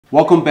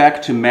Welcome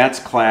back to Matt's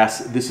class.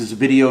 This is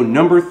video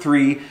number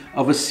 3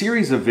 of a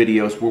series of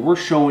videos where we're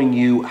showing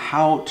you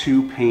how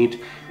to paint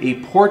a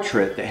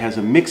portrait that has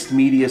a mixed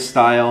media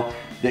style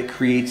that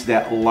creates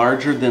that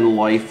larger than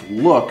life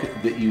look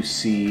that you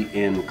see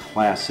in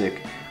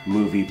classic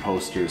movie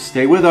posters.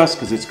 Stay with us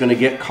because it's going to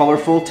get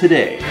colorful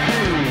today.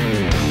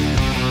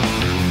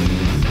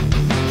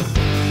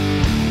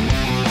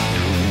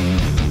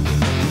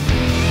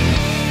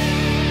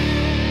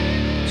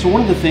 So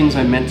one of the things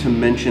I meant to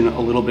mention a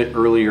little bit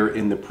earlier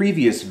in the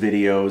previous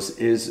videos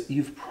is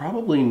you've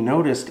probably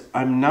noticed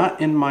I'm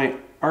not in my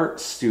art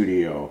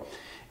studio.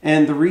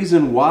 And the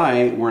reason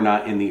why we're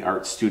not in the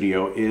art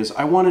studio is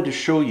I wanted to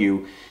show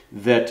you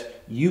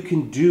that you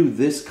can do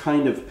this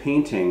kind of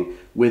painting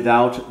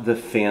without the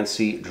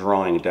fancy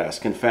drawing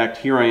desk. In fact,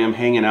 here I am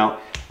hanging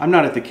out. I'm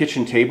not at the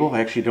kitchen table.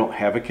 I actually don't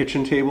have a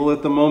kitchen table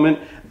at the moment.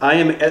 I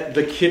am at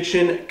the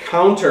kitchen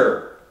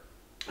counter.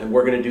 And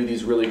we're going to do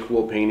these really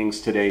cool paintings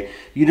today.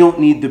 You don't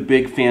need the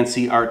big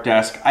fancy art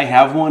desk. I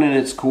have one and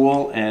it's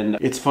cool and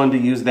it's fun to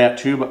use that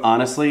too, but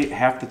honestly,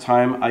 half the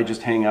time I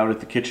just hang out at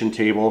the kitchen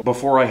table.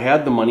 Before I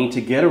had the money to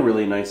get a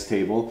really nice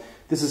table,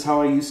 this is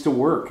how I used to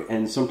work,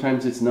 and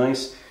sometimes it's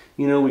nice.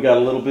 You know, we got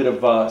a little bit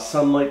of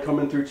sunlight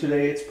coming through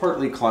today. It's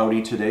partly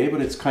cloudy today,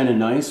 but it's kind of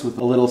nice with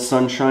a little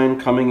sunshine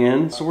coming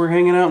in. So we're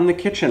hanging out in the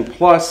kitchen.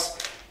 Plus,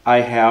 I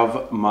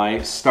have my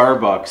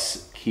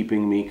Starbucks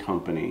keeping me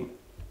company.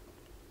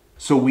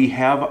 So we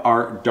have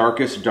our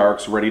darkest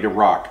darks ready to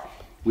rock.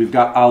 We've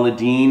got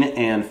Aladdin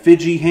and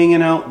Fiji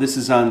hanging out. This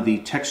is on the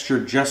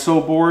textured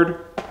gesso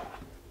board.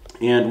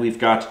 And we've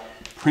got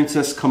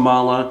Princess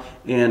Kamala,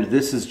 and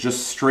this is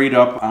just straight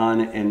up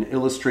on an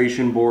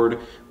illustration board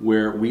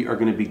where we are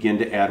going to begin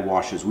to add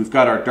washes. We've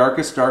got our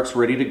darkest darks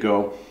ready to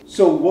go.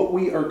 So what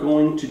we are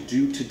going to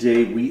do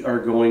today, we are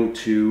going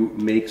to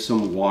make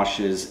some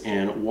washes,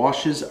 and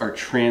washes are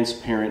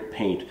transparent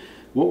paint.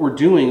 What we're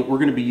doing, we're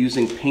going to be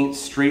using paint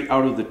straight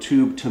out of the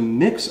tube to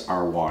mix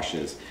our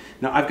washes.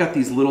 Now I've got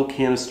these little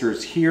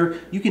canisters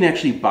here. You can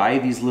actually buy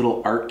these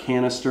little art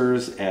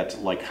canisters at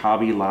like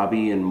Hobby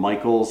Lobby and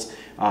Michael's.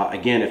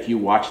 Again, if you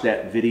watch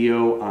that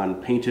video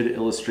on painted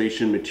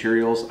illustration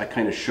materials, I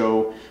kind of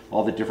show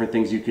all the different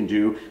things you can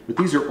do. But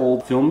these are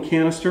old film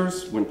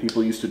canisters when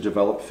people used to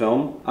develop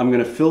film. I'm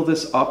going to fill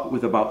this up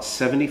with about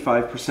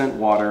 75%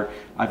 water.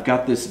 I've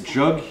got this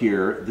jug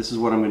here. This is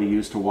what I'm going to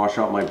use to wash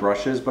out my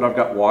brushes, but I've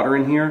got water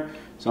in here.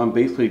 So I'm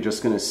basically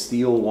just going to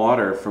steal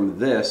water from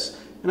this.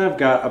 And I've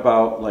got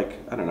about, like,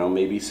 I don't know,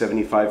 maybe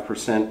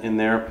 75% in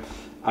there.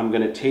 I'm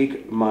going to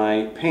take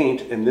my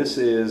paint, and this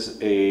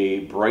is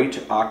a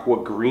bright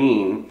aqua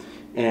green,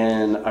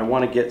 and I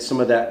want to get some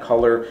of that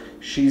color.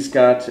 She's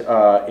got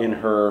in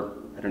her,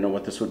 I don't know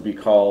what this would be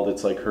called,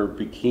 it's like her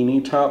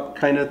bikini top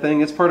kind of thing.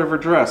 It's part of her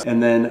dress.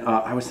 And then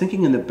I was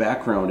thinking in the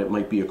background it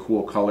might be a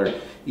cool color,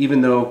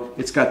 even though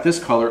it's got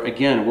this color.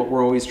 Again, what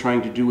we're always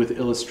trying to do with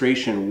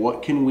illustration,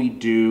 what can we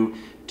do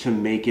to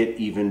make it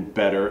even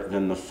better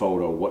than the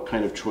photo? What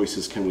kind of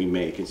choices can we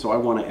make? And so I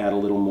want to add a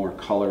little more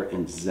color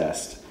and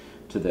zest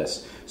to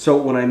this.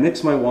 So when I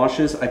mix my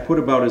washes, I put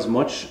about as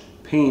much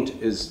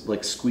paint as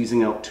like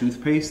squeezing out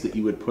toothpaste that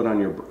you would put on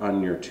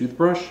your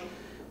toothbrush.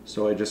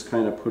 So I just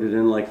kind of put it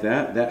in like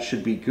that. That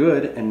should be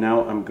good. And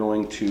now I'm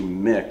going to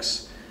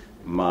mix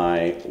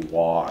my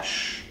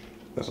wash.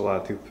 That's a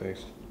lot of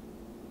toothpaste.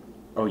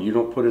 Oh, you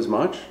don't put as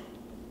much?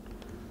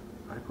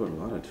 I put a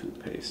lot of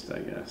toothpaste, I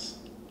guess.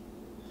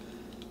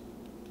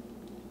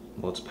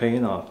 Well, it's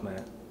paying off,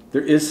 Matt.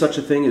 There is such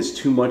a thing as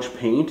too much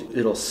paint.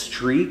 It'll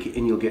streak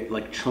and you'll get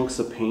like chunks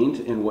of paint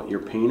in what you're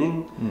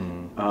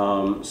painting.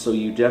 So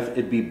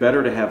it'd be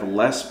better to have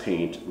less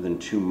paint than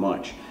too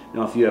much.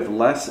 Now if you have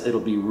less,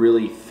 it'll be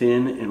really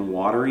thin and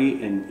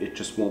watery and it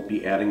just won't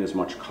be adding as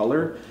much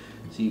color.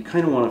 So you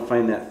kind of want to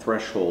find that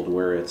threshold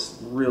where it's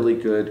really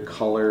good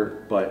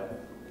color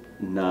but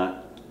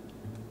not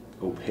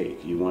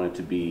opaque. You want it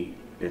to be,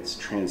 it's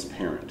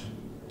transparent,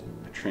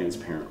 a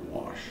transparent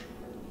wash.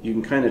 You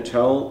can kind of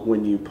tell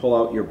when you pull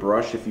out your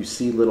brush, if you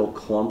see little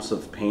clumps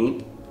of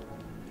paint,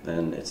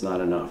 then it's not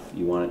enough.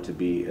 You want it to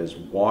be as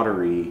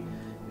watery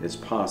as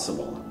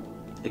possible.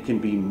 It can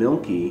be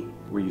milky,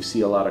 where you see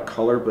a lot of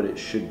color, but it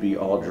should be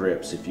all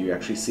drips. If you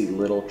actually see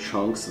little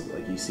chunks,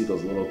 like you see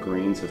those little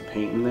grains of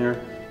paint in there,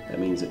 that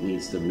means it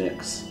needs to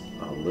mix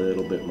a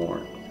little bit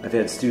more. I've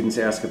had students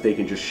ask if they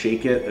can just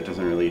shake it. It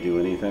doesn't really do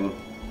anything.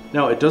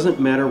 Now, it doesn't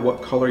matter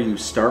what color you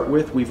start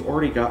with. We've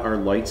already got our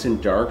lights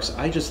and darks.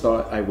 I just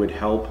thought I would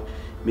help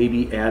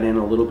maybe add in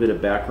a little bit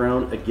of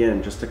background,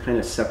 again, just to kind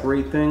of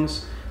separate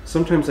things.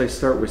 Sometimes I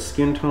start with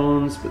skin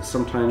tones, but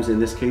sometimes in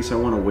this case I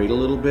want to wait a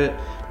little bit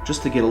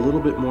just to get a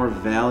little bit more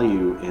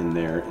value in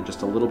there and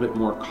just a little bit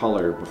more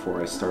color before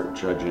I start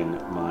judging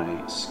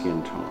my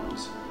skin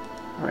tones.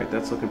 All right,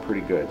 that's looking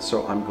pretty good.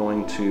 So I'm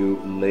going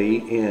to lay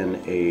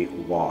in a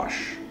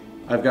wash.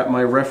 I've got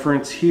my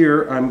reference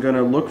here. I'm going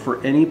to look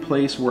for any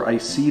place where I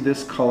see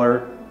this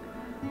color.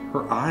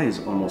 Her eyes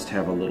almost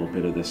have a little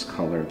bit of this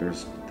color.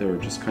 They're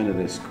just kind of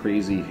this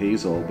crazy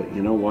hazel, but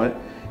you know what?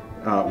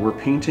 we're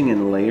painting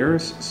in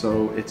layers,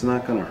 so it's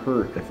not going to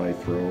hurt if I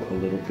throw a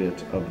little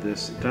bit of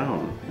this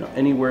down. Now,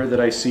 anywhere that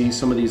I see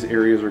some of these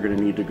areas are going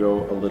to need to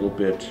go a little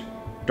bit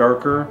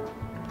darker,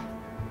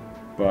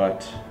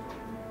 but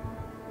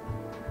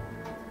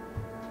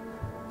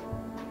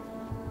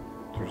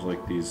there's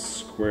like these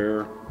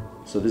square,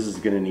 so this is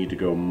going to need to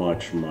go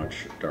much,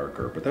 much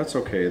darker, but that's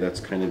okay. That's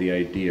kind of the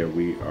idea.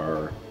 We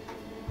are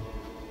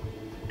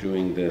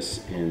doing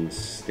this in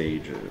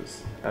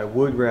stages. I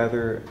would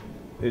rather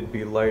it'd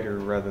be lighter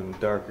rather than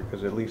darker,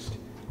 because at least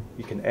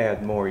you can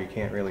add more. You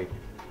can't really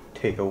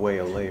take away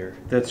a layer.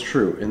 That's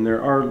true, and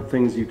there are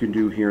things you can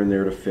do here and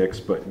there to fix,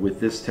 but with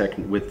this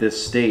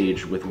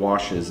stage with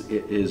washes,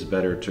 it is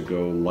better to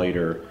go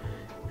lighter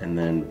and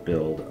then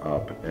build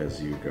up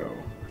as you go.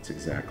 That's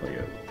exactly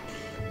it.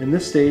 In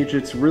this stage,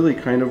 it's really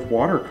kind of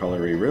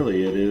watercolory,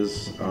 really. It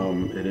is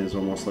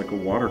almost like a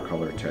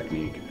watercolor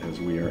technique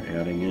as we are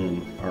adding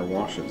in our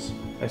washes.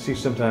 I see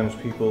sometimes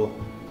people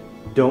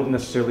don't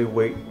necessarily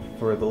wait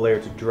for the layer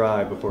to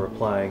dry before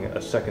applying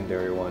a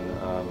secondary one.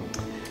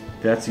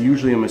 That's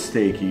usually a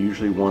mistake. You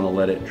usually want to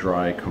let it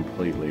dry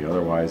completely,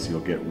 otherwise you'll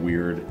get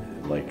weird,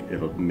 like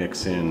it'll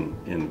mix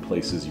in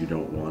places you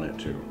don't want it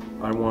to.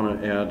 I want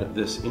to add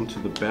this into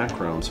the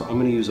background, so I'm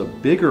going to use a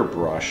bigger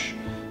brush.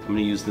 I'm going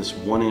to use this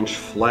 1-inch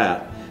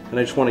flat, and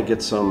I just want to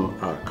get some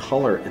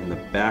color in the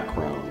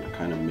background to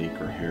kind of make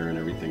her hair and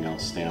everything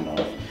else stand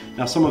off.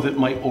 Now some of it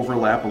might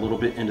overlap a little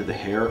bit into the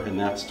hair, and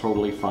that's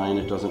totally fine.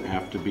 It doesn't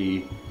have to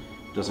be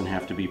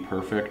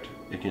perfect.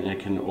 It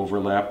can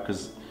overlap,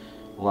 because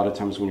a lot of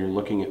times when you're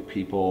looking at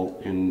people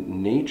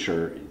in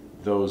nature,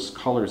 those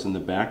colors in the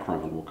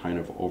background will kind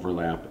of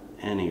overlap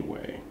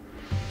anyway.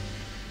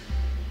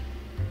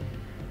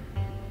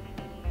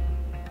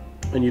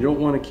 And you don't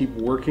want to keep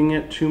working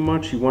it too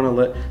much. You want to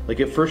let, like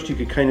at first you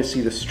could kind of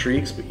see the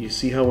streaks, but you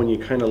see how when you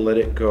kind of let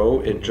it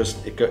go, it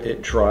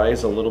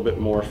dries a little bit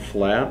more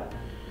flat.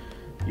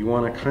 You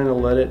want to kind of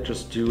let it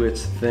just do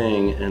its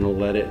thing and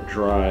let it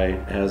dry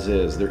as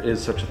is. There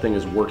is such a thing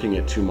as working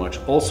it too much.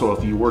 Also,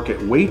 if you work it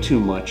way too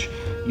much,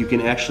 you can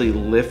actually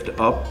lift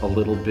up a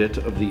little bit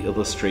of the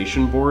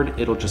illustration board.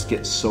 It'll just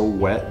get so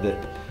wet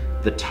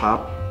that the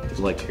top,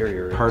 like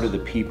part of the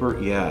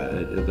paper, yeah,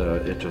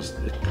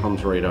 it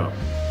comes right up.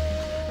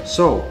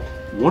 So,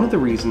 one of the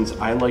reasons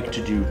I like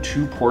to do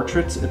 2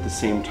 portraits at the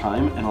same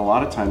time, and a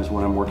lot of times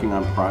when I'm working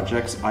on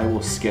projects, I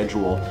will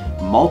schedule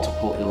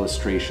multiple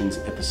illustrations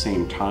at the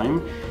same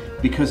time,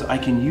 because I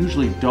can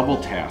usually double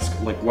task.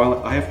 Like,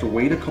 while I have to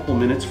wait a couple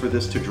minutes for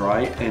this to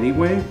dry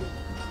anyway,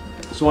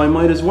 so I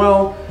might as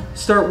well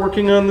start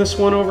working on this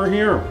one over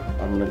here.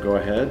 I'm gonna go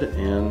ahead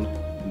and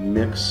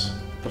mix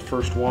the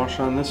first wash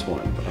on this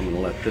one, but I'm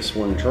gonna let this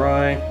one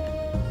dry.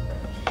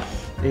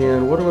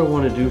 And what do I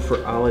want to do for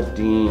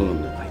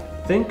Aladdin? I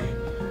think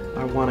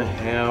I want to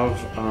have,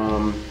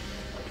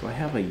 do I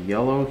have a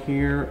yellow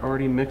here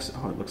already mixed?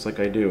 Oh, it looks like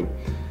I do.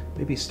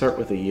 Maybe start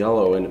with a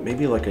yellow, and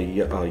maybe like a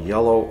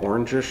yellow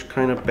orangish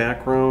kind of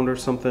background or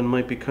something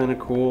might be kind of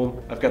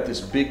cool. I've got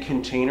this big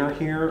container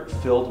here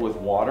filled with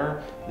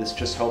water. This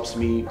just helps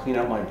me clean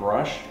out my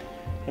brush.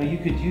 Now you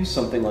could use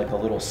something like a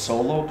little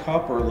Solo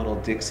cup or a little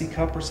Dixie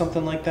cup or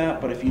something like that,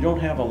 but if you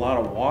don't have a lot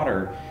of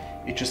water,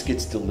 it just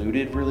gets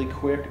diluted really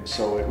quick,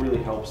 so it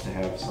really helps to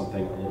have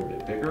something a little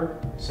bit bigger.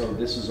 So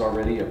this is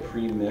already a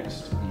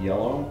pre-mixed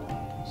yellow,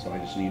 so I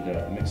just need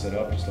to mix it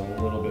up just a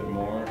little bit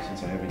more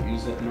since I haven't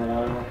used it in a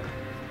while.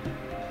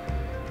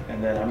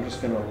 And then I'm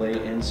just gonna lay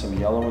in some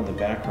yellow in the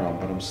background,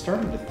 but I'm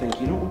starting to think,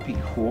 you know what would be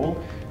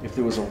cool? If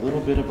there was a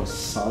little bit of a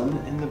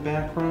sun in the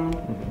background.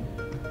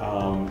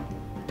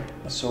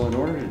 So in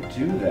order to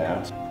do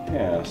that,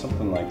 yeah,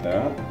 something like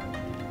that.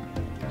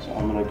 So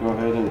I'm going to go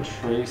ahead and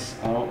trace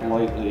out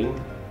lightly.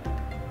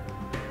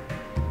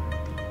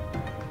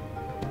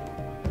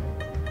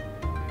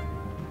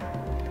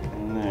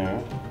 And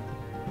there.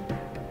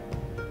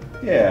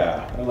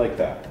 Yeah, I like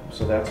that.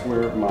 So that's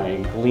where my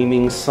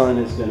gleaming sun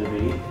is going to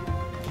be.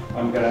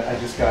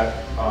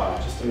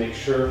 Just to make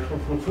sure,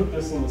 I'm going to put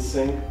this in the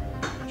sink.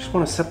 I just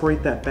want to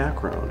separate that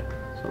background.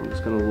 So I'm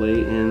just going to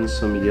lay in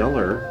some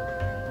yeller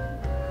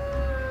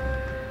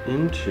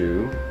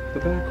into the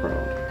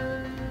background.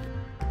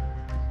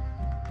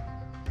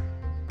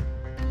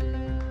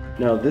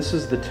 Now this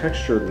is the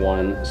textured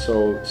one,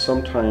 so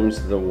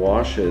sometimes the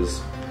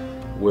washes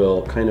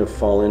will kind of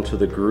fall into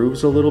the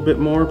grooves a little bit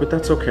more, but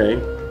that's okay.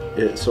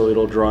 So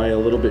it'll dry a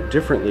little bit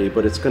differently,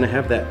 but it's going to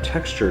have that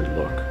textured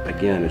look.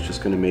 Again, it's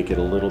just going to make it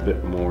a little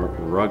bit more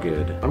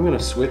rugged. I'm going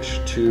to switch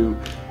to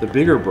the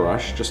bigger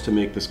brush just to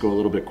make this go a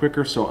little bit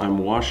quicker, so I'm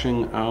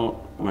washing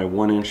out my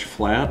 1-inch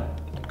flat,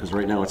 because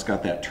right now it's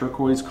got that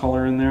turquoise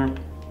color in there.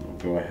 I'll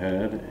go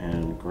ahead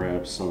and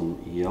grab some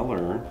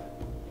yeller.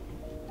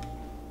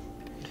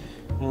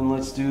 And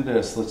let's do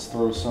this. Let's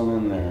throw some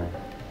in there.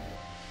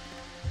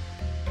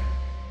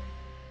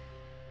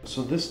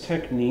 So this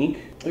technique,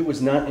 it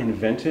was not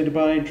invented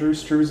by Drew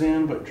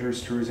Struzan, but Drew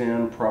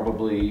Struzan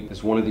probably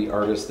is one of the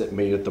artists that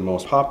made it the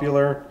most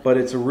popular. But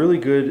it's a really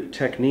good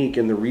technique,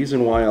 and the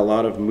reason why a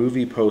lot of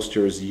movie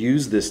posters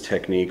use this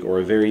technique, or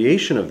a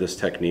variation of this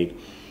technique,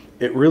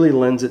 it really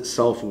lends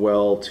itself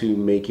well to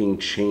making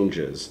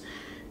changes.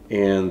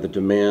 And the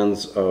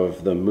demands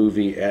of the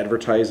movie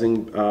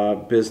advertising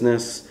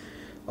business,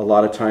 a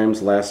lot of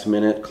times last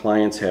minute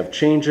clients have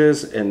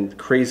changes and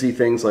crazy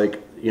things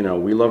like, you know,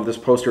 we love this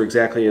poster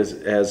exactly as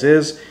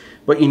is,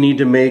 but you need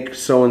to make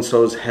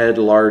so-and-so's head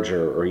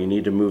larger, or you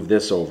need to move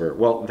this over.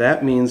 Well,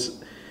 that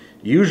means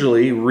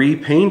usually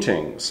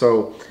repainting.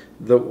 So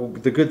the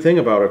good thing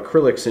about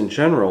acrylics in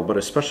general, but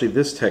especially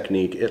this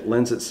technique, it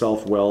lends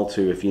itself well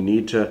to if you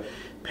need to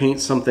paint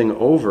something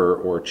over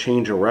or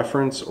change a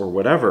reference or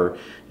whatever,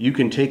 you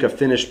can take a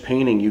finished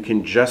painting, you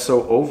can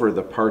gesso over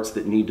the parts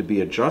that need to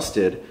be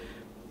adjusted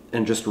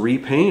and just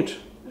repaint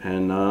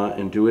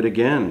and do it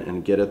again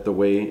and get it the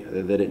way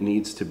that it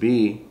needs to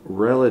be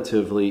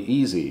relatively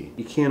easy.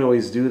 You can't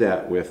always do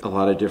that with a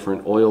lot of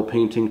different oil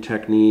painting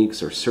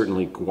techniques, or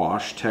certainly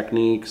gouache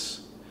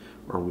techniques,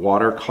 or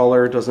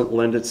watercolor doesn't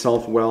lend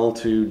itself well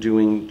to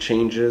doing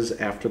changes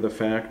after the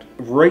fact.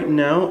 Right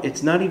now,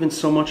 it's not even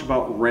so much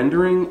about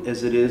rendering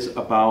as it is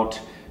about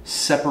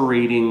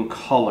separating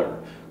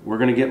color. We're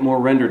going to get more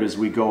rendered as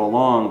we go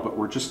along, but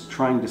we're just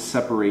trying to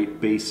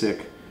separate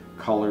basic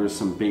colors,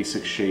 some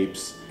basic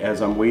shapes.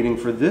 As I'm waiting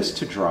for this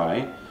to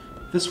dry,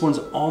 this one's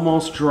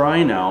almost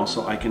dry now,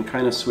 so I can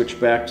kind of switch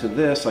back to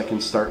this. I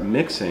can start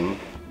mixing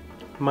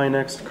my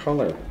next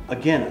color.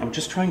 Again, I'm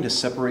just trying to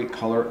separate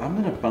color. I'm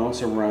going to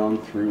bounce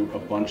around through a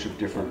bunch of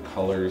different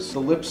colors. The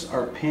lips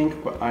are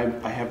pink, but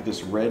I have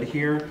this red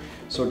here.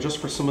 So just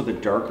for some of the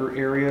darker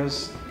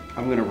areas,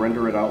 I'm going to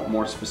render it out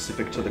more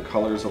specific to the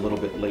colors a little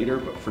bit later.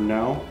 But for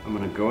now, I'm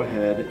going to go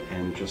ahead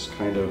and just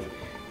kind of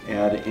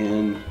add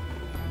in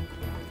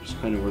just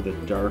kind of where the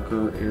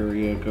darker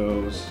area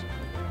goes.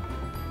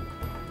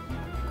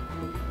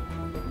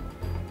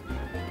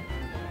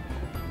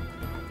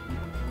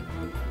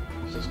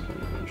 This is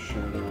kind of a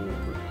shadow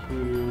over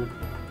here.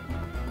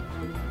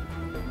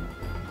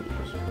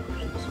 Just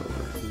push this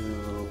over here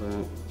a little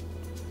bit.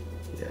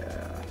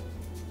 Yeah.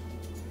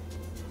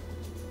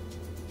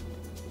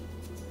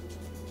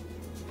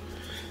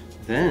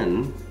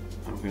 Then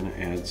I'm going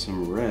to add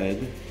some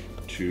red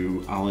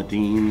to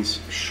Aladdin's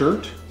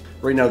shirt.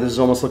 Right now this is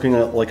almost looking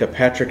like a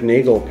Patrick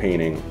Nagel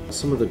painting.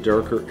 Some of the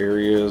darker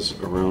areas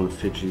around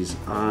Fidji's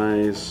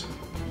eyes,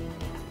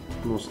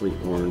 mostly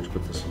orange,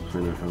 but this will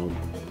kind of help.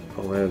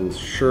 Aladdin's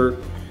shirt.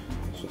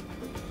 So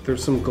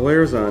there's some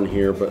glares on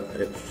here, but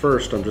at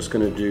first I'm just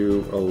going to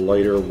do a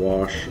lighter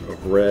wash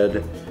of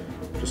red,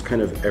 just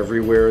kind of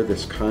everywhere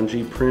this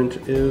kanji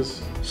print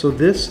is. So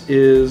this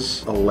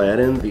is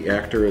Aladdin. The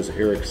actor is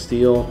Eric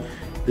Steele.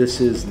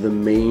 This is the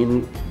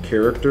main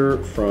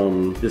character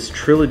from this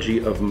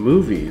trilogy of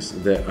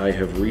movies that I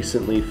have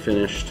recently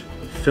finished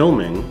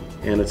filming,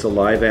 and it's a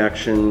live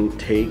action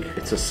take.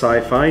 It's a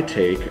sci-fi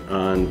take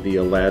on the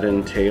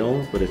Aladdin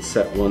tale, but it's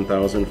set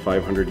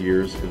 1,500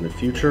 years in the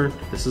future.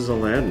 This is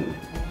Aladdin,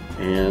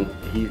 and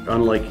he,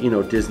 unlike, you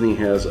know, Disney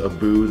has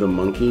Abu the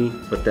monkey,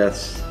 but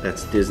that's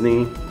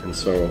Disney, and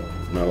so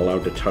I'm not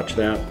allowed to touch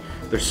that.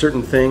 There's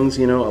certain things,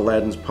 you know,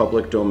 Aladdin's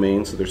public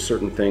domain, so there's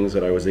certain things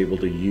that I was able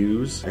to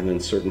use, and then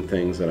certain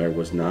things that I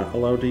was not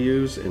allowed to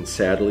use, and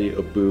sadly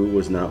Abu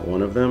was not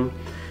one of them.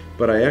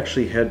 But I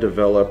actually had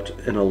developed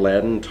an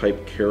Aladdin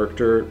type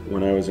character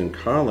when I was in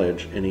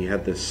college, and he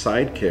had this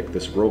sidekick,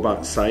 this robot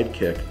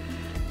sidekick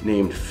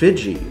named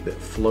Fidji that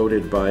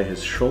floated by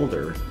his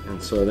shoulder,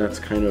 and so that's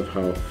kind of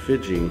how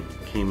Fidji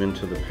came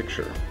into the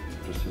picture.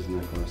 Just his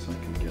necklace, I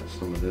can get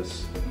some of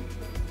this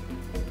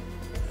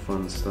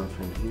fun stuff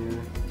in here.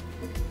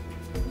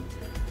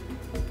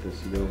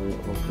 This yellow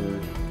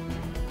ochre.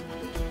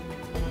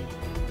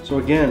 So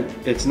again,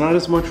 it's not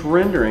as much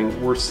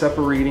rendering, we're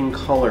separating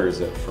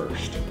colors at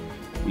first.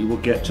 We will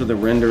get to the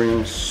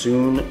rendering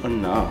soon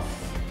enough.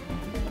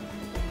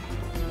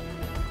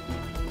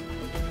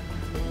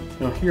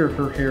 Now here,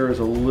 her hair is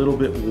a little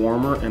bit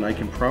warmer, and I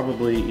can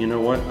probably, you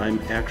know what, I'm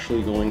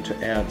actually going to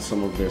add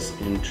some of this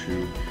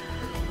into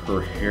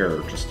her hair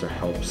just to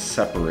help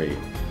separate.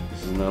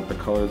 This is not the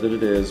color that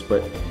it is,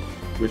 but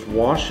with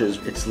washes,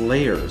 it's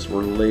layers.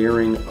 We're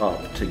layering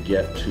up to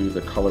get to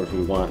the colors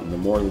we want, and the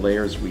more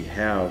layers we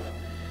have,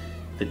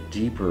 the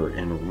deeper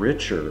and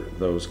richer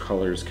those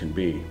colors can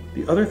be.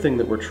 The other thing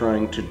that we're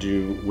trying to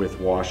do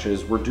with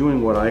washes, we're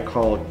doing what I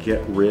call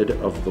get rid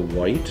of the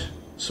white.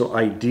 So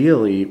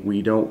ideally,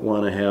 we don't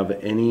want to have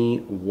any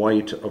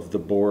white of the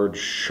board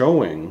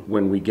showing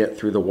when we get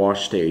through the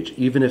wash stage.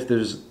 Even if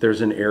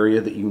there's an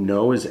area that you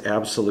know is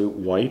absolute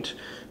white,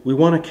 we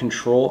want to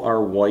control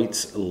our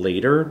whites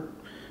later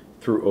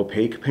through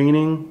opaque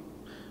painting.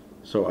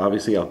 So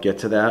obviously I'll get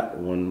to that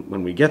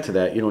when we get to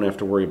that. You don't have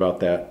to worry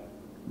about that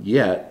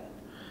yet,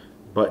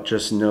 but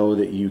just know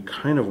that you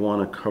kind of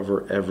want to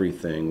cover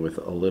everything with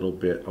a little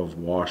bit of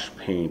wash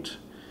paint.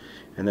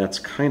 And that's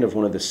kind of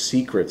one of the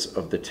secrets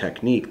of the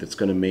technique that's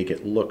going to make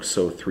it look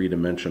so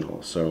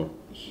three-dimensional. So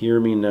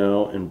hear me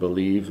now and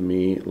believe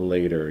me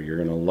later. You're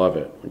going to love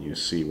it when you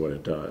see what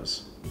it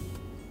does.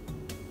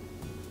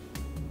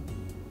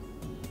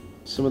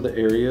 Some of the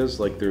areas,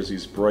 like there's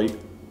these bright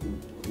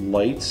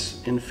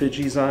lights in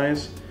Fidji's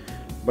eyes,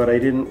 but I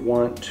didn't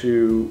want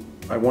to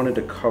I wanted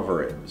to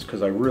cover it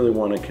because I really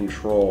want to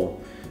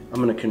control,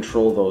 I'm going to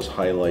control those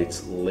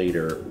highlights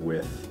later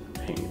with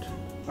paint.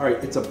 All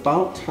right, it's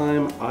about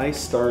time I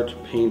start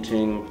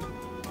painting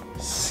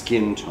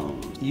skin tone.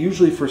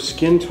 Usually for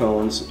skin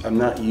tones, I'm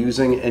not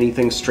using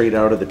anything straight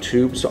out of the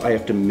tube, so I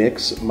have to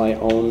mix my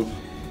own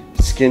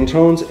skin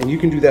tones, and you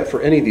can do that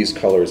for any of these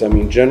colors. I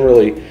mean,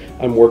 generally,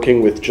 I'm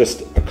working with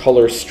just a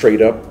color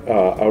straight up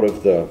out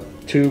of the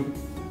tube,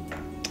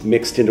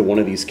 mixed into one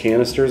of these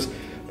canisters,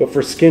 but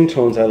for skin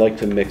tones, I like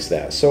to mix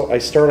that. So I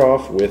start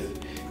off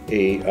with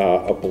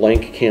a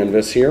blank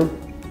canvas here,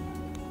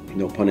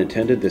 no pun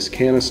intended, this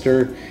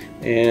canister,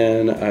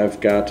 and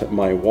I've got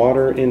my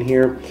water in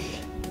here.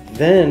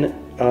 Then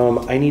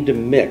I need to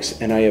mix,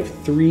 and I have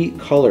 3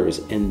 colors,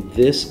 and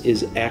this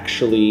is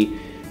actually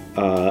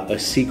a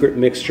secret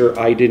mixture.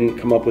 I didn't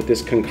come up with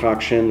this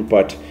concoction,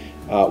 but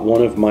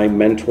one of my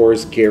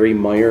mentors, Gary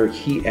Meyer,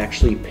 he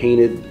actually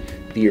painted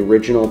the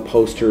original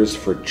posters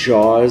for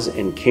Jaws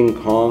and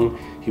King Kong.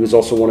 He was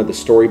also one of the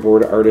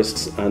storyboard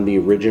artists on the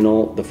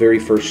original, the very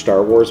first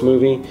Star Wars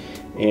movie.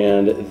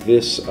 And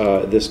this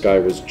guy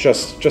was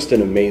just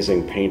an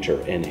amazing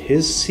painter. And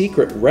his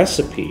secret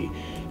recipe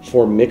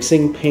for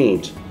mixing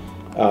paint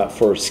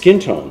for skin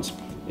tones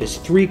is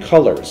 3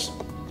 colors.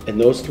 And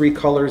those 3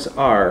 colors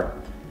are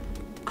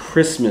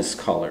Christmas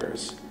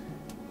colors.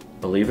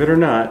 Believe it or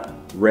not,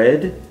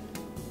 red,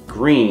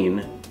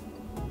 green,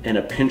 and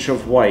a pinch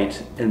of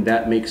white, and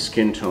that makes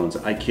skin tones.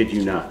 I kid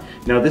you not.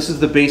 Now, this is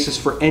the basis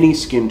for any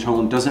skin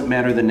tone, doesn't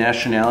matter the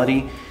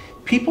nationality.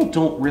 People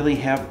don't really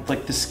have,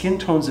 like, the skin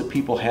tones that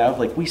people have,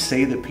 like, we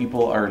say that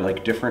people are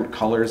like different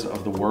colors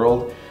of the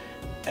world,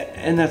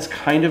 and that's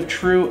kind of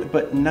true,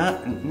 but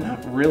not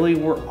really.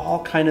 We're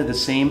all kind of the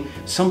same.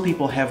 Some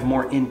people have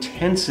more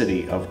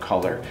intensity of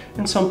color,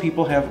 and some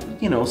people have,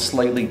 you know,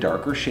 slightly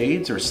darker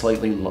shades or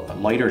slightly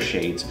lighter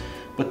shades.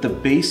 But the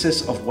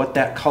basis of what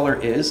that color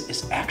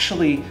is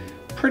actually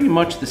pretty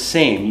much the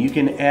same. You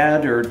can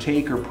add or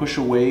take or push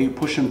away,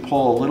 push and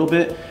pull a little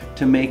bit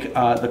to make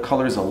the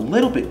colors a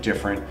little bit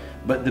different,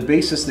 but the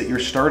basis that you're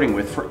starting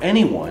with for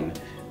anyone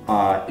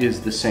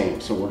is the same.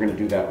 So we're going to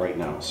do that right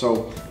now.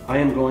 So I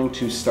am going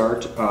to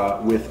start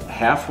with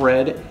half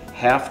red,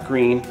 half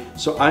green.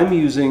 So I'm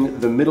using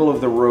the middle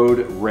of the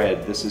road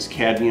red. This is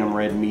cadmium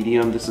red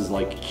medium. This is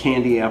like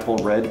candy apple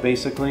red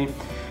basically.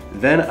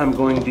 Then I'm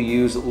going to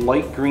use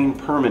light green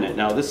permanent.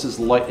 Now this is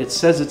light, it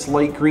says it's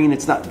light green,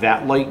 it's not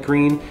that light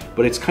green,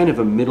 but it's kind of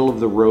a middle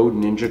of the road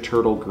Ninja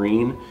Turtle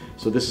green.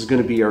 So this is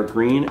going to be our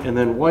green. And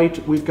then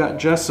white, we've got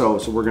gesso,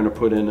 so we're going to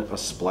put in a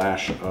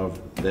splash of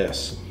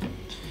this.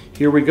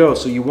 Here we go.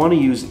 So you want to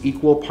use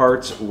equal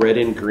parts red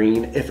and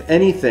green. If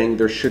anything,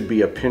 there should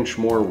be a pinch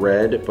more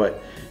red,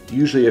 but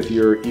usually if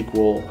you're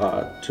equal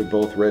to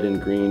both red and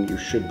green, you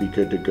should be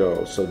good to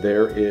go. So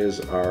there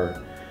is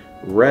our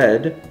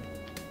red.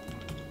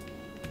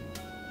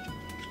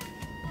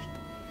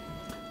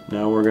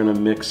 Now we're going to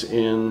mix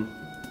in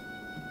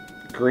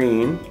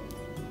green.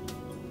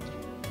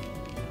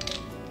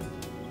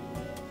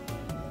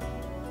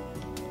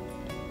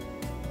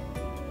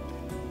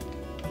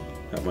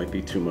 That might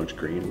be too much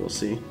green, we'll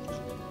see.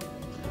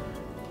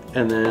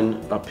 And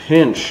then a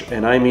pinch,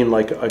 and I mean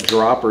like a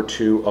drop or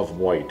 2 of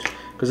white,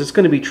 because it's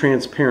going to be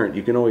transparent.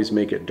 You can always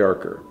make it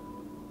darker.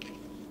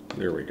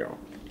 There we go.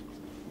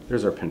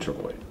 There's our pinch of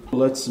white.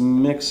 Let's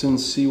mix and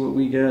see what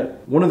we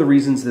get. One of the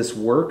reasons this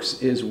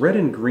works is red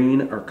and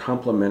green are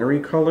complementary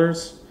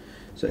colors.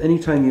 So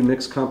anytime you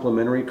mix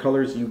complementary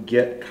colors, you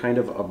get kind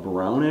of a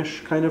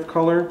brownish kind of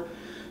color.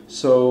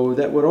 So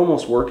that would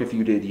almost work if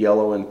you did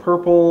yellow and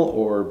purple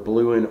or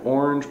blue and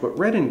orange, but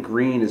red and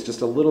green is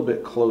just a little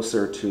bit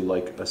closer to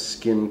like a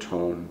skin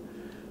tone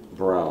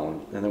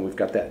brown. And then we've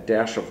got that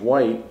dash of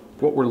white.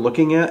 What we're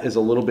looking at is a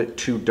little bit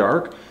too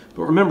dark,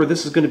 but remember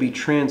this is going to be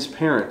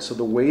transparent, so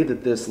the way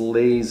that this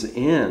lays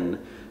in,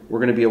 we're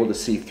going to be able to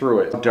see through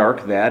it. How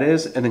dark that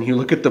is, and then you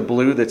look at the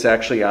blue that's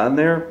actually on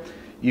there,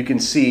 you can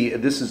see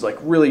this is like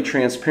really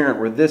transparent,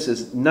 where this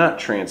is not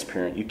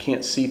transparent. You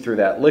can't see through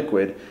that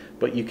liquid,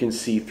 but you can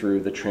see through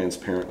the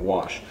transparent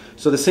wash.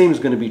 So the same is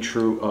going to be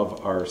true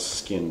of our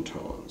skin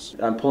tones.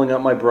 I'm pulling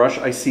out my brush.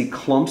 I see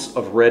clumps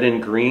of red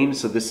and green,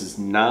 so this is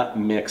not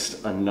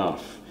mixed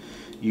enough.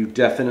 You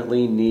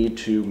definitely need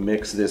to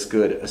mix this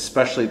good,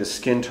 especially the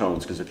skin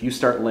tones, because if you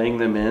start laying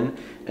them in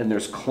and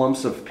there's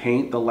clumps of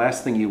paint, the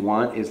last thing you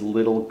want is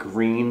little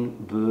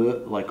green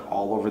like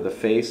all over the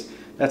face.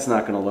 That's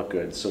not going to look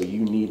good, so you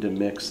need to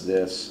mix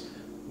this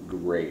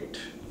great.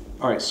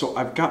 All right, so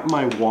I've got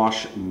my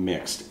wash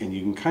mixed, and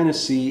you can kind of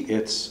see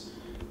it's,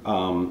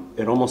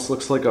 it almost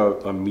looks like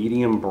a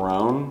medium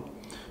brown,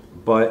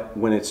 but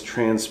when it's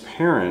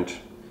transparent,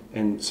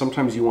 and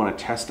sometimes you want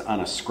to test on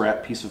a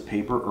scrap piece of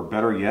paper, or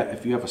better yet,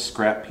 if you have a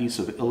scrap piece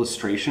of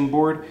illustration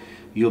board,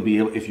 you'll be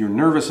able, if you're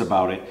nervous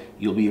about it,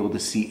 you'll be able to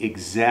see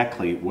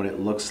exactly what it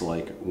looks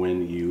like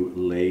when you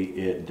lay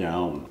it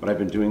down. But I've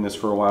been doing this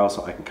for a while,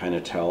 so I can kind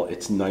of tell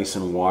it's nice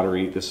and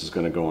watery. This is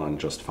going to go on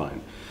just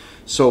fine.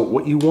 So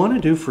what you want to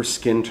do for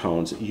skin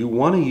tones, you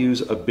want to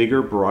use a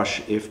bigger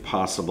brush if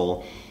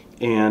possible,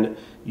 And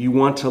you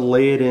want to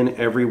lay it in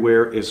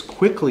everywhere as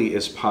quickly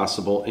as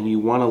possible, and you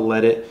want to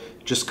let it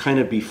just kind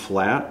of be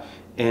flat.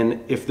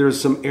 And if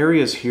there's some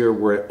areas here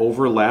where it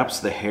overlaps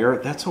the hair,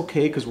 that's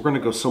okay, because we're going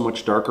to go so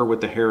much darker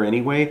with the hair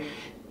anyway.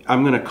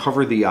 I'm going to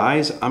cover the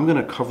eyes, I'm going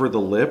to cover the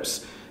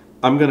lips,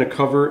 I'm going to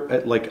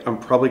cover, like, I'm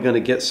probably going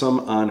to get some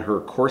on her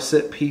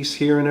corset piece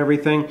here and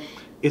everything.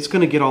 It's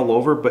going to get all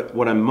over, but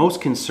what I'm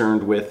most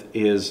concerned with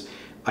is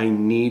I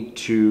need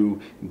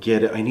to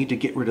get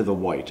rid of the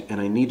white,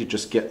 and I need to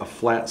just get a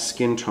flat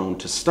skin tone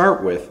to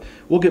start with.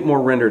 We'll get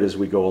more rendered as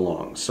we go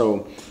along.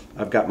 So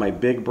I've got my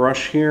big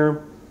brush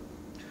here,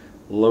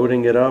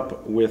 loading it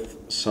up with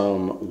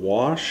some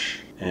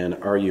wash. And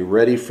are you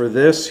ready for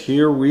this?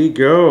 Here we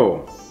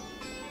go.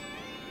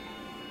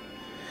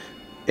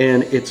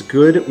 And it's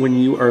good when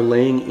you are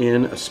laying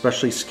in,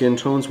 especially skin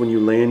tones, when you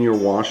lay in your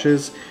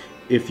washes,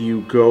 if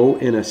you go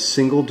in a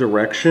single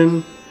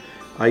direction.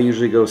 I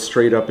usually go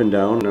straight up and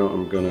down. Now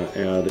I'm gonna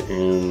add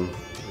in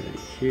right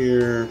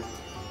here.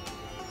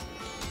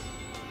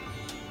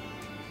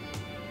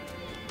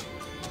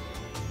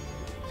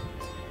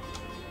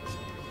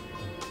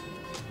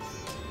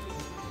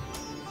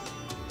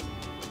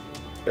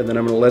 And then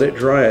I'm gonna let it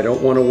dry. I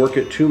don't wanna work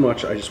it too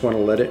much. I just wanna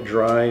let it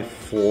dry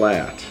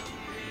flat,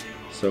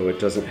 so it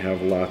doesn't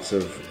have lots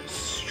of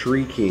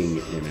streaking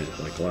in it,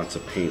 like lots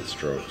of paint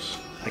strokes.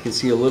 I can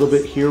see a little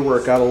bit here where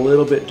it got a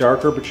little bit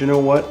darker, but you know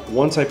what?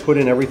 Once I put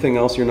in everything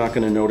else, you're not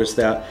going to notice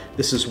that.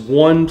 This is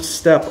one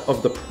step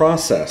of the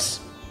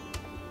process,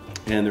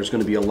 and there's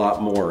going to be a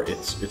lot more.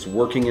 It's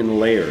working in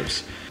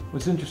layers.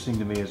 What's interesting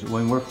to me is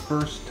when we're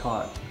first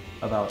taught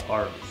about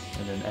art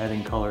and then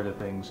adding color to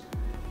things,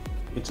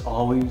 it's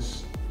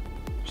always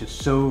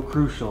just so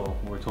crucial,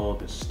 we're told,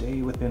 to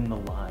stay within the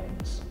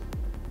lines.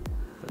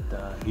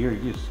 But here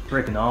you're just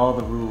breaking all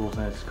the rules,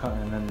 and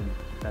then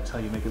that's how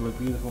you make it look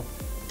beautiful.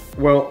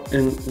 Well,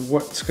 and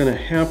what's going to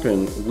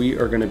happen, we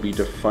are going to be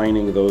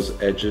defining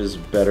those edges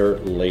better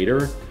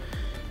later.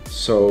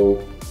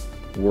 So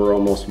we're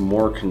almost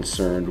more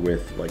concerned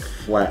with like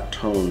flat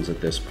tones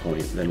at this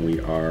point than we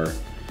are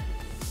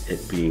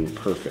it being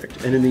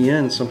perfect. And in the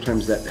end,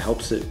 sometimes that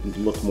helps it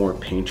look more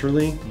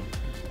painterly.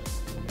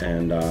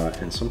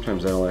 And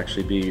sometimes that'll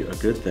actually be a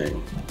good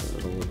thing.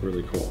 It'll look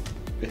really cool.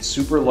 It's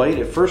super light.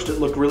 At first it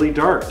looked really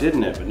dark,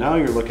 didn't it? But now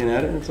you're looking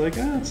at it and it's like,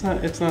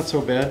 it's not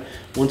so bad.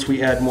 Once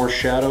we add more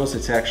shadows,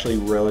 it's actually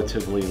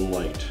relatively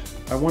light.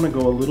 I want to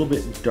go a little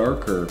bit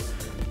darker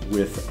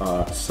with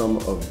some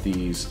of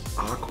these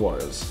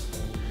aquas.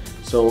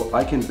 So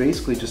I can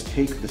basically just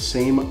take the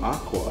same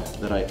aqua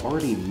that I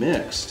already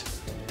mixed,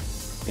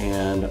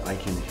 and I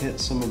can hit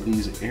some of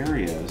these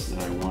areas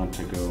that I want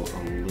to go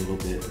a little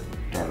bit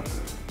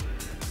darker.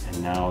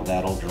 And now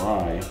that'll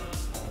dry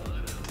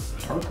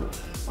darker.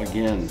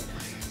 Again,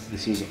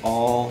 this is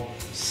all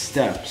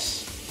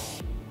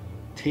steps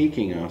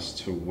taking us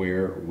to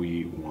where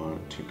we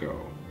want to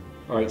go.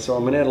 All right, so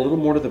I'm gonna add a little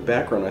more to the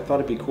background. I thought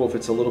it'd be cool if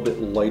it's a little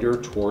bit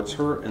lighter towards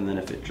her, and then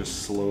if it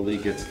just slowly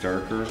gets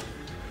darker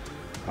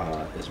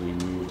as we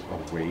move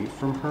away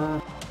from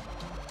her.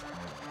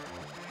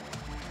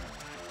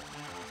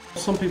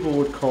 Some people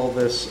would call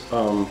this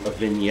a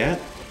vignette,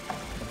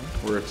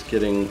 where it's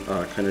getting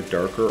kind of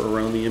darker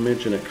around the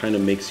image, and it kind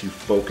of makes you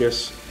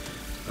focus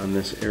on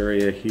this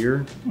area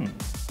here.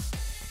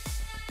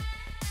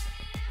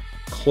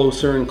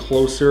 Closer and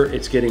closer,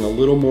 it's getting a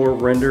little more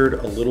rendered,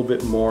 a little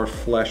bit more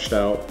fleshed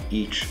out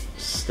each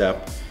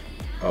step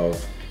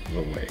of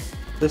the way.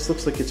 This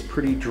looks like it's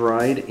pretty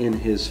dried in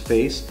his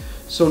face.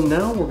 So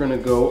now we're gonna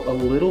go a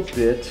little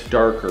bit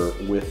darker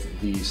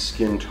with these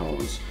skin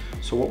tones.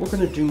 So what we're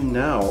gonna do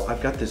now,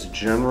 I've got this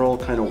general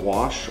kind of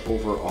wash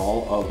over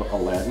all of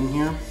Aladdin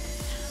here.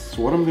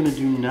 So what I'm gonna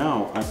do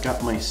now, I've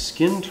got my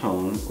skin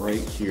tone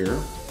right here.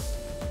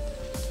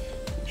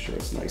 Make sure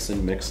it's nice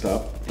and mixed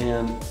up.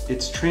 And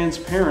it's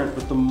transparent,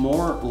 but the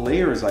more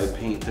layers I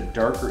paint, the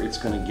darker it's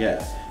gonna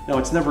get. Now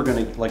it's never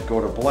gonna like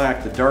go to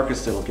black. The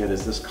darkest it'll get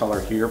is this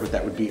color here, but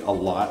that would be a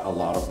lot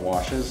of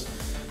washes.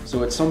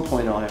 So at some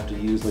point I'll have to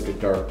use like a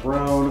dark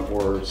brown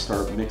or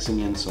start mixing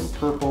in some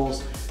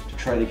purples to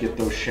try to get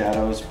those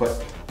shadows.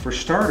 But for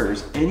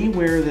starters,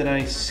 anywhere that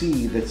I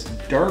see that's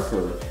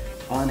darker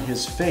on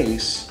his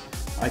face,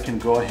 I can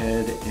go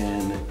ahead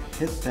and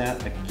hit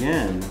that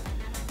again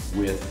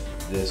with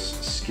this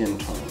skin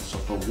tone. So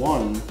for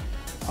one,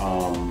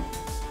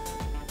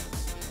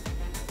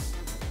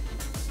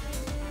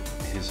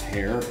 his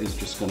hair is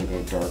just going to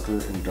go darker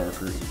and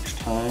darker each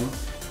time.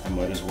 I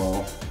might as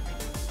well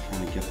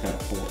kind of get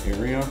that whole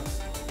area.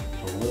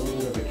 A little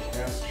bit of a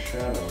cast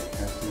shadow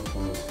casting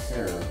from his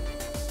hair.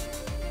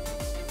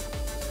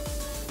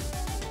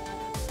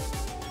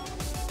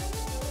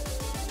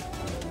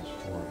 And his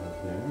forehead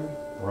there.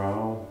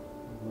 Brow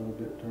a little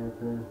bit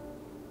darker.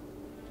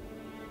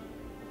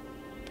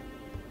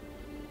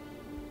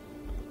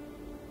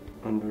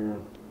 Under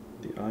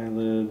the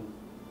eyelid.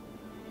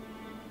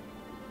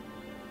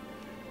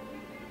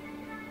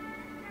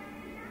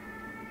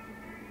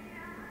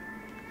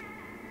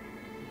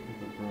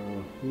 The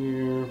brow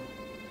here.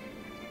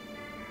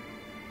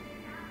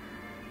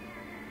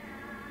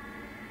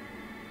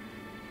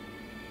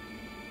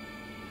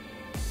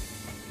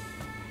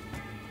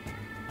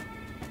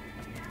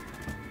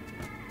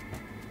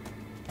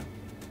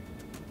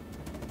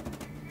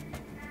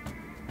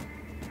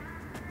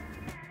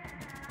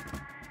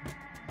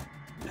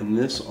 And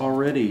this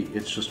already,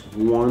 it's just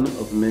one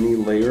of many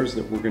layers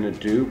that we're gonna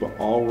do, but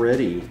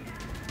already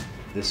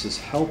this is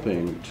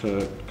helping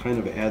to kind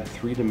of add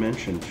 3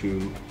 dimension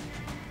to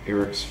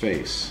Eric's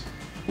face.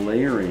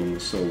 Layering,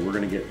 so we're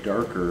gonna get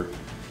darker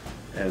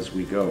as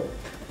we go.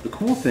 The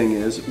cool thing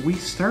is we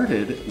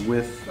started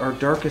with our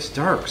darkest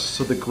darks.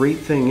 So the great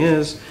thing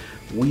is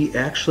we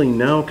actually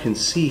now can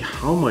see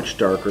how much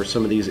darker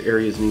some of these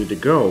areas need to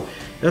go.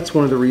 That's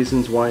one of the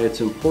reasons why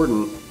it's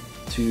important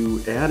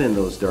to add in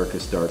those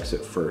darkest darks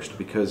at first,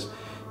 because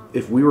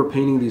if we were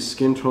painting these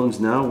skin tones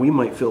now, we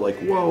might feel like,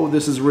 whoa,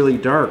 this is really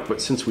dark. But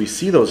since we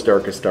see those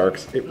darkest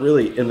darks, it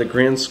really, in the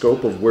grand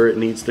scope of where it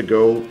needs to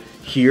go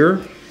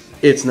here,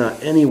 it's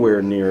not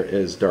anywhere near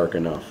as dark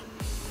enough.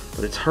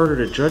 But it's harder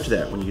to judge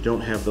that when you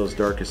don't have those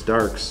darkest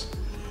darks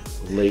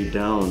laid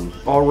down.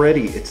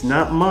 Already, it's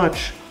not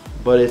much,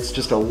 but it's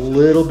just a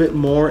little bit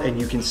more,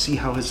 and you can see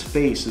how his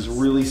face is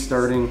really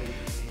starting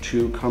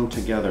to come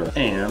together.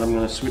 And I'm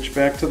gonna switch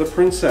back to the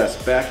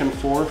princess, back and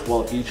forth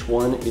while each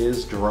one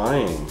is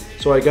drying.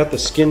 So I got the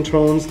skin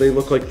tones, they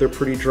look like they're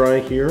pretty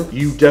dry here.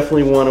 You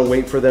definitely wanna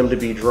wait for them to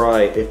be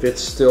dry. If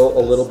it's still a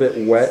little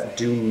bit wet,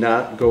 do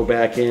not go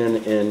back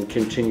in and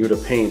continue to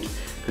paint,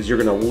 because you're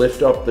gonna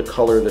lift up the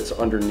color that's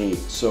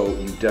underneath. So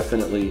you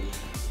definitely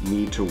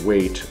need to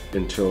wait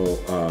until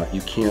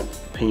you can't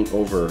paint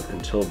over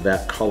until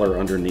that color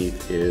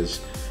underneath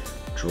is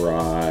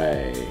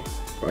dry.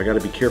 I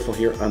gotta be careful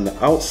here on the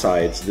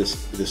outsides.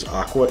 This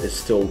aqua is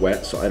still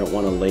wet, so I don't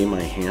wanna lay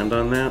my hand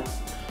on that.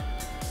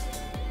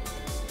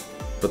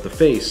 But the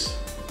face,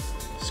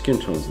 skin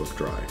tones look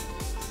dry.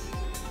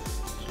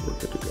 So we're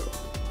good to go.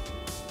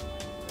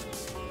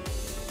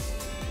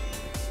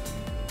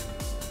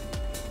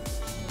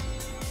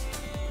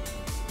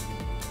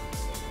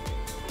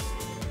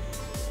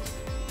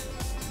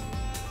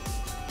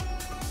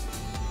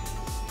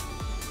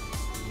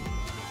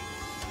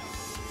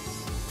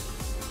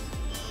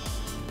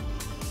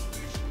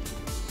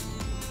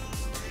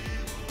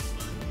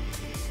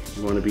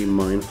 You want to be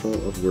mindful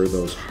of where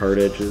those hard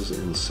edges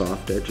and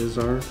soft edges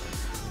are.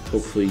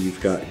 Hopefully you've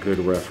got good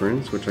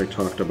reference, which I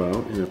talked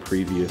about in a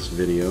previous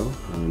video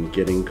on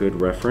getting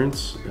good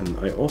reference. And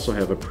I also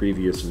have a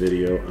previous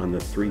video on the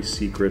 3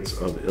 secrets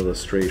of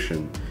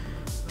illustration.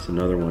 It's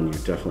another one you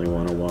definitely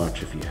want to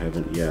watch if you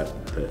haven't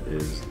yet. That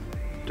is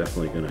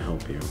definitely going to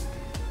help you.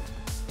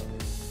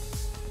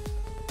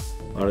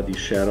 A lot of these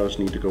shadows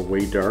need to go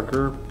way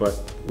darker, but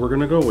we're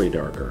gonna go way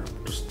darker,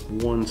 just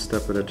one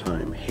step at a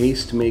time.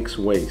 Haste makes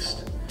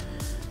waste,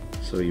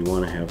 so you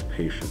wanna have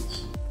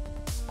patience.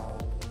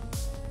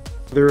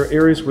 There are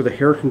areas where the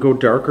hair can go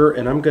darker,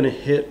 and I'm gonna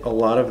hit a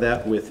lot of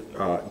that with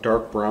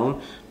dark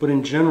brown, but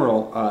in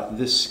general,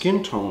 this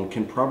skin tone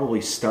can probably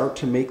start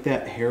to make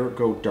that hair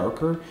go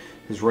darker,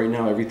 because right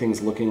now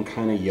everything's looking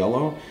kind of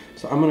yellow.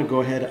 So I'm gonna go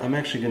ahead, I'm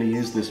actually gonna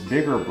use this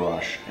bigger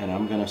brush, and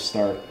I'm gonna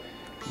start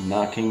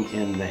knocking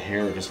in the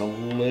hair just a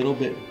little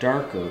bit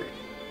darker.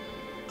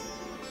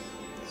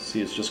 See,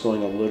 it's just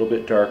going a little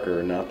bit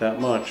darker, not that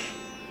much.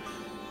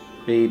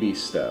 Baby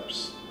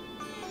steps.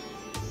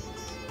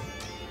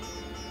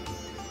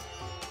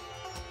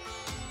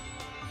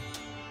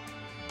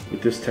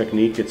 With this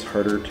technique, it's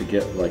harder to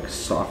get like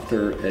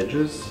softer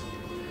edges,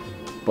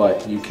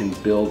 but you can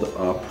build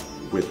up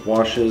with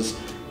washes.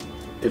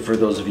 For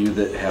those of you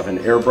that have an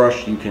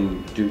airbrush, you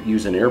can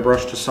use an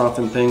airbrush to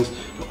soften things.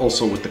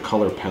 Also with the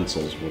color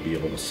pencils, we'll be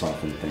able to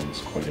soften things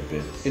quite a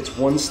bit. It's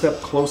one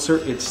step closer.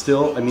 It's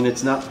still, I mean,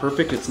 it's not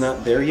perfect, it's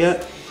not there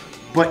yet,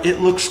 but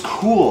it looks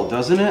cool,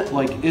 doesn't it?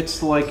 Like,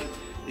 it's like,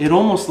 it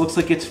almost looks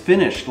like it's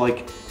finished.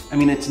 Like, I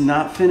mean, it's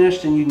not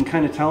finished and you can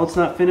kind of tell it's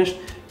not finished,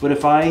 but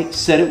if I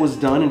said it was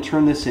done and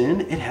turned this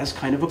in, it has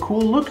kind of a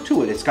cool look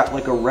to it. It's got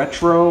like a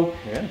retro,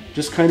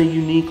 just kind of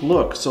unique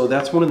look. So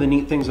that's one of the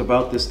neat things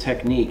about this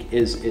technique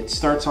is it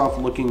starts off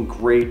looking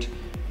great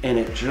and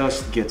it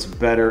just gets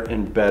better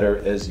and better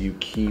as you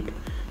keep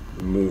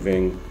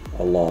moving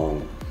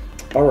along.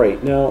 All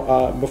right,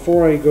 now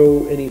before I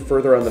go any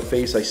further on the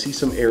face, I see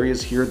some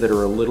areas here that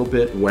are a little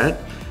bit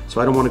wet. So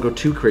I don't want to go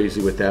too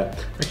crazy with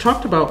that. I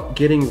talked about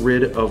getting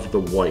rid of the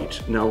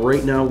white. Now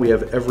right now we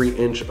have every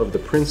inch of the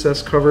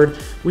princess covered.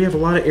 We have a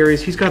lot of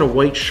areas. He's got a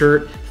white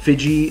shirt.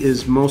 Fidji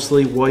is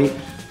mostly white,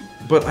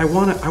 but I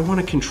want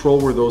to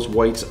control where those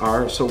whites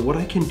are. So what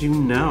I can do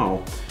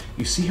now,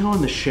 you see how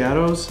in the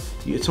shadows,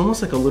 it's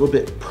almost like a little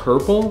bit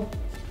purple.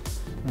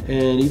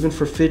 And even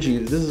for Fidji,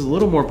 this is a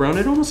little more brown.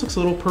 It almost looks a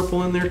little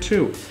purple in there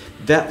too.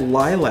 That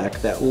lilac,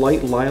 that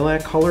light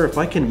lilac color, if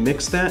I can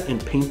mix that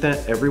and paint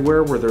that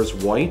everywhere where there's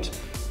white,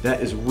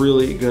 that is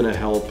really gonna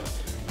help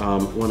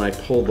when I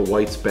pull the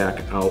whites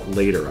back out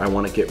later. I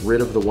wanna get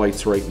rid of the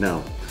whites right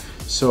now.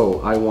 So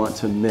I want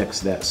to mix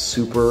that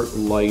super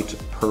light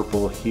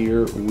purple.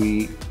 Here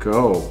we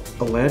go.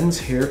 Aladdin's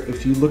hair,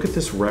 if you look at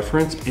this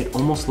reference, it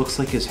almost looks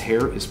like his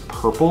hair is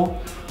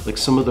purple, like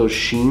some of those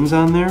sheens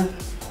on there.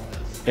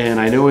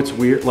 And I know it's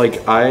weird,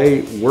 like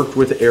I worked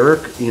with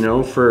Eric, you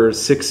know, for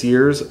 6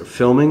 years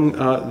filming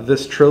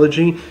this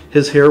trilogy.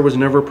 His hair was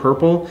never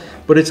purple,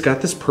 but it's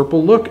got this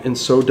purple look, and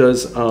so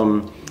does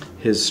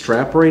His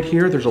strap right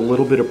here, there's a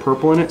little bit of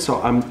purple in it,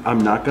 so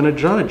I'm not gonna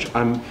judge.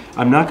 I'm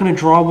not gonna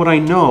draw what I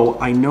know.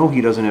 I know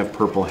he doesn't have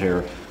purple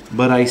hair,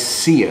 but I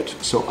see it,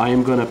 so I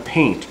am gonna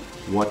paint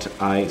what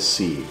I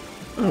see.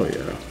 Oh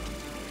yeah.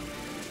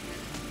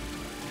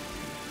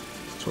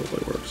 This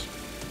totally works.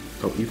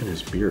 Oh, even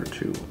his beard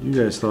too.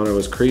 You guys thought I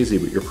was crazy,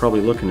 but you're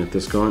probably looking at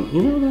this going,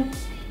 you know,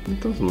 it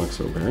doesn't look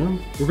so bad.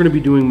 We're gonna be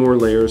doing more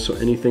layers, so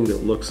anything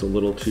that looks a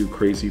little too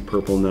crazy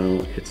purple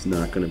now, it's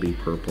not gonna be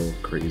purple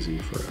crazy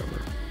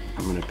forever.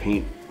 I'm gonna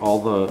paint all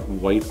the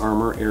white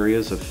armor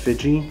areas of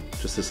Fiji,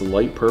 just this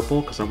light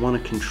purple, because I wanna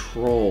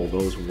control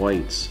those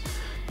whites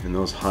and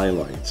those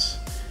highlights.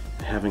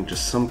 And having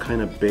just some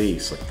kind of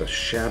base, like the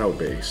shadow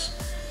base,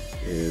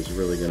 is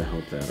really gonna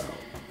help that out.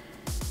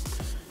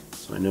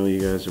 I know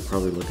you guys are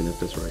probably looking at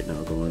this right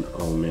now going,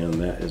 oh man,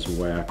 that is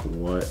whack.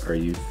 What are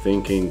you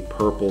thinking?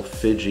 Purple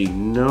Fiji?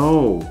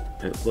 No,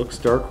 it looks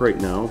dark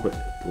right now, but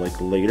like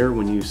later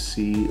when you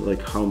see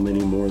like how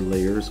many more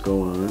layers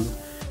go on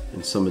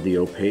in some of the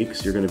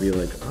opaques, you're gonna be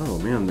like, oh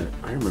man,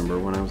 I remember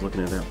when I was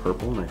looking at that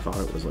purple and I thought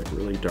it was like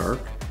really dark,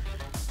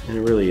 and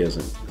it really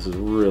isn't. This is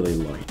really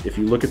light. If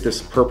you look at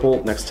this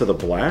purple next to the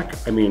black,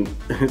 I mean,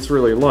 it's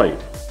really light.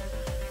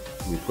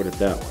 Let me put it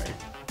that way.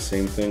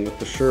 Same thing with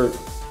the shirt.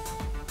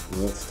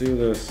 Let's do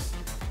this.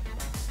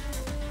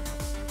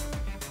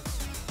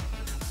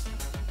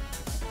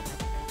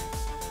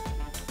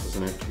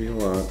 Doesn't have to be a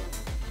lot,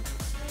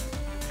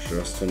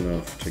 just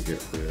enough to get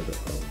rid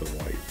of the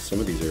white. Some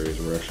of these areas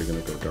we're actually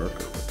going to go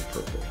darker with the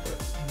purple.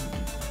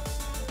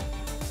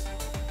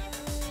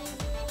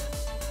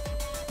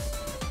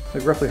 But...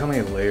 Like roughly how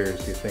many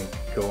layers do you think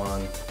go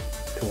on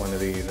to one of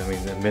these? I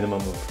mean, a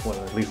minimum of what,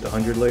 at least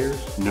 100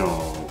 layers?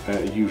 No,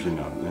 usually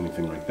not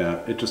anything like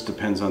that. It just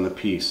depends on the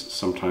piece.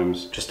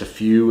 Sometimes just a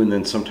few, and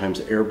then sometimes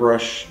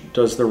airbrush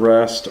does the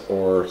rest,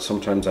 or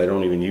sometimes I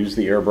don't even use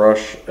the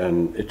airbrush,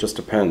 and it just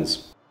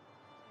depends.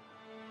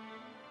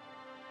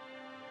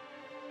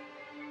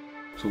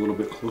 It's a little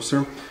bit closer.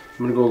 I'm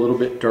gonna go a little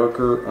bit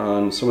darker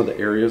on some of the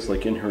areas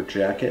like in her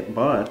jacket,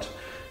 but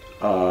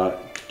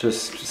to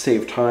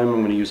save time,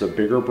 I'm gonna use a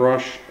bigger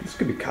brush. This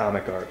could be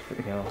comic art,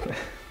 you know.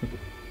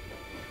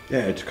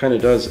 Yeah, it kind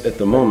of does at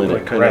the moment.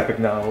 Like it kind graphic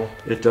novel.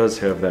 It does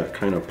have that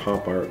kind of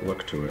pop art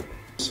look to it.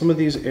 Some of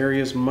these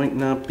areas might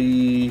not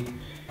be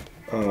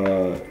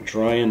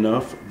dry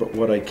enough, but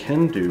what I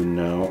can do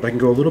now, I can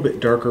go a little bit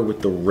darker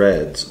with the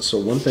reds. So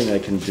one thing I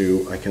can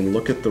do, I can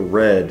look at the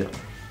red,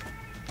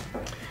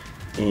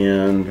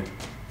 and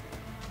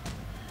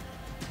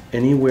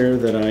anywhere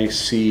that I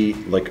see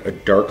like a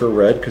darker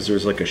red, because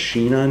there's like a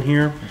sheen on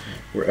here,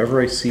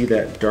 wherever I see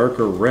that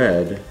darker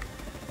red,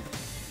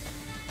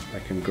 I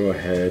can go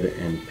ahead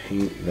and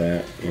paint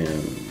that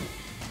in.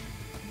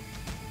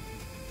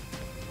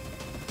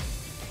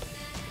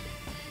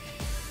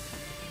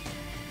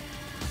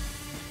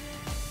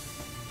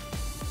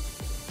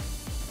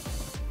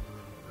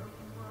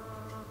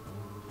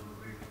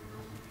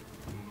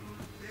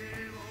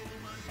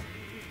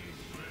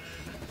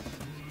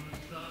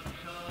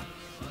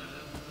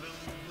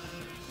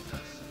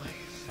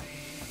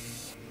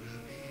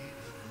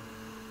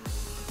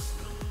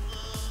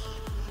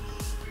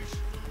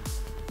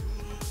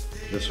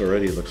 This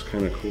already looks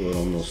kind of cool. It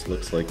almost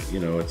looks like, you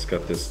know, it's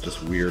got this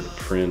just weird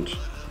print.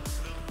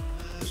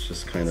 It's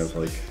just kind of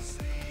like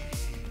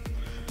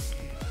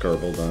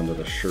garbled onto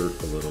the shirt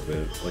a little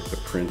bit. Like the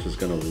print is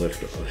gonna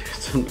lift,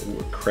 some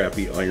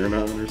crappy iron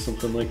on or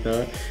something like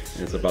that.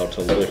 And it's about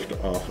to lift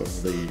off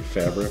of the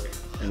fabric.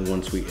 And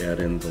once we add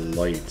in the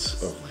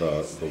lights of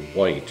the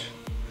white,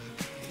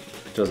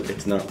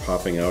 it's not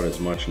popping out as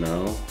much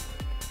now,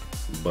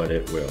 but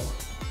it will.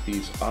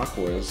 These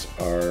aquas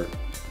are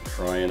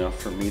dry enough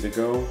for me to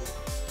go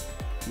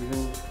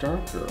even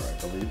darker.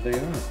 I believe they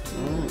are.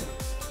 All right.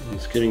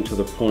 It's getting to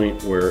the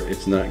point where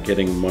it's not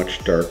getting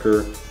much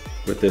darker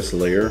with this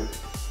layer.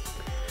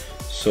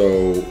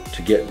 So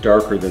to get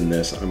darker than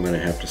this, I'm gonna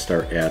have to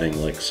start adding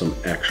like some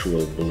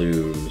actual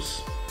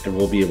blues. And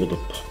we'll be able to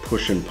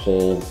push and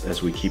pull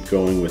as we keep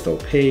going with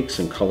opaques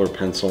and color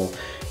pencil.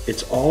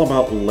 It's all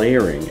about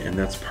layering, and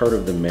that's part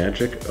of the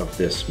magic of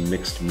this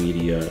mixed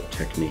media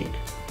technique.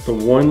 The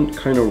one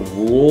kind of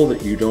rule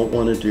that you don't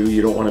want to do,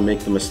 you don't want to make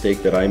the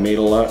mistake that I made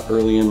a lot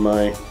early in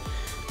my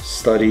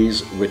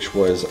studies, which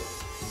was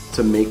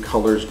to make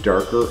colors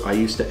darker. I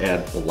used to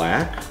add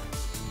black.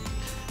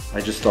 I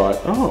just thought,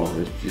 oh,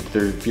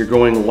 if you're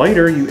going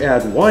lighter, you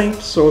add white,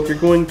 so if you're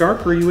going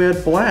darker, you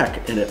add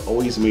black. And it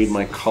always made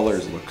my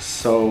colors look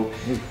so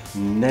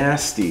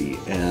nasty.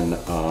 And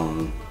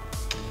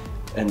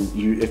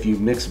if you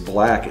mix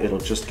black, it'll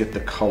just get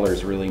the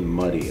colors really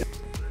muddy.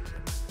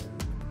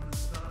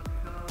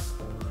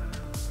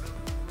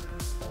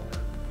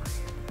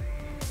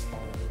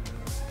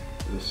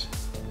 This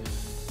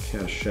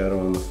cast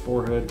shadow on the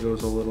forehead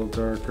goes a little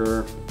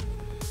darker.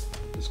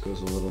 This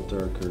goes a little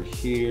darker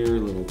here, a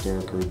little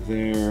darker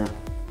there,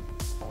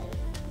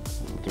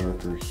 a little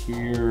darker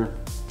here.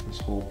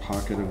 This whole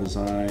pocket of his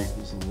eye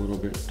is a little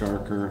bit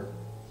darker.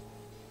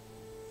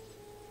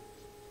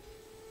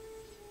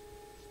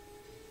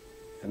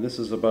 And And this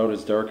is about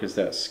as dark as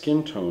that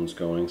skin tone's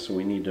going, so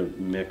we need to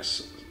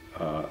mix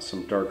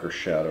some darker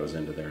shadows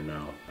into there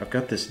now. I've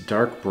got this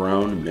dark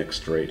brown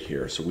mixed right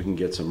here, so we can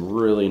get some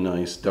really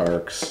nice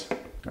darks.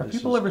 Are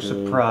people ever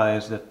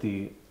surprised at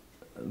the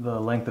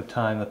length of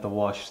time that the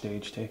wash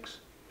stage takes?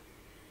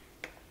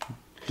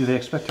 Do they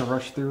expect to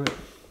rush through it?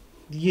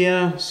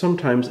 Yeah,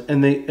 sometimes.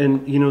 And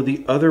you know,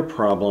 the other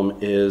problem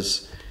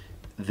is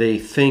they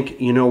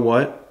think, you know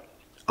what?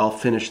 I'll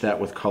finish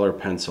that with color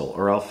pencil,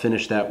 or I'll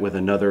finish that with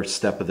another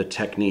step of the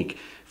technique.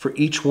 For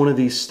each one of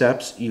these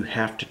steps, you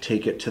have to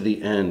take it to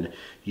the end.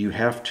 You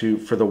have to,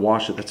 for the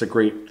wash, that's a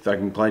great,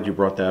 I'm glad you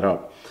brought that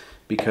up.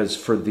 Because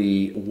for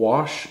the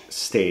wash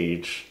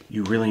stage,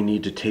 you really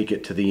need to take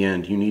it to the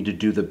end. You need to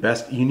do the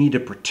best. You need to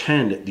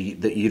pretend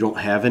that you don't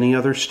have any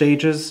other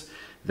stages,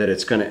 that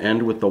it's going to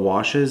end with the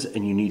washes,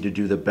 and you need to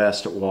do the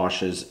best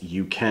washes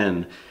you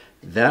can.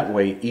 That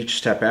way, each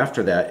step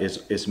after that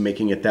is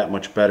making it that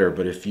much better.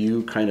 But if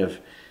you kind of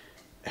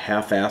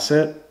half-ass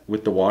it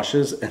with the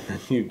washes, and then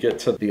you get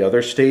to the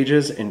other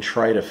stages and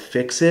try to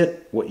fix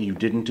it, what you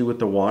didn't do with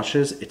the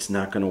washes, it's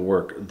not going to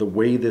work. The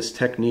way this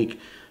technique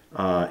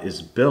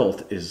is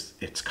built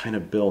it's kind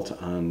of built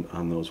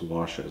on those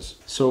washes.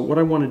 So what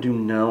I want to do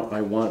now, I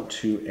want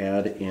to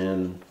add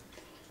in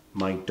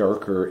my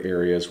darker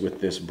areas with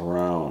this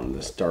brown,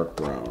 this dark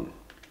brown.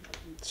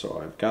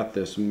 So I've got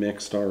this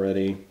mixed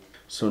already.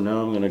 So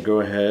now I'm going to go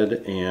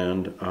ahead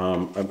and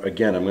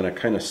again, I'm going to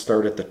kind of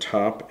start at the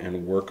top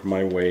and work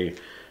my way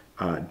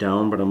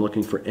down, but I'm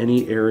looking for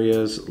any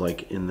areas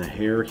like in the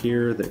hair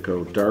here that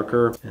go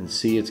darker, and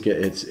see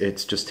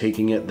it's just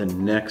taking it the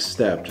next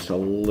step, just a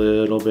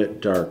little bit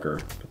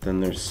darker. But then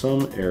there's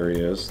some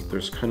areas,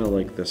 there's kind of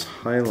like this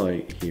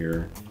highlight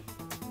here.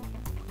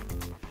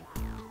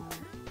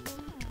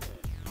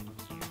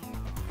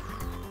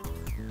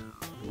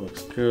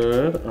 Looks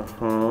good.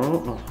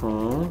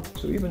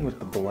 So even with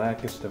the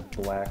blackest of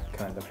black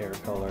kind of hair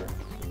color,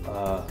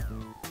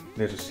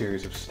 there's a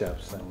series of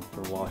steps then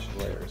for wash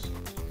layers.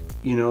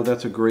 You know,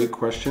 that's a great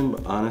question,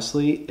 but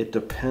honestly, it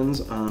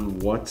depends on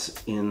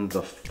what's in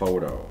the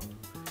photo.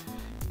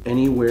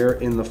 Anywhere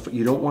in the,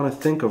 you don't want to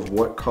think of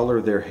what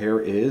color their hair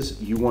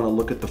is. You want to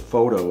look at the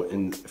photo,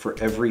 and for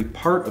every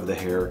part of the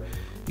hair,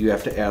 you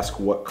have to ask,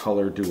 what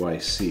color do I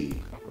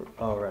see?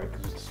 Oh, right,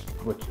 because it's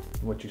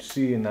what you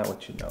see and not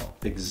what you know.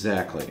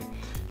 Exactly.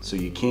 So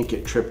you can't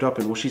get tripped up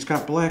in, well, she's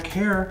got black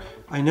hair.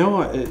 I know,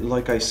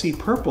 like I see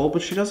purple,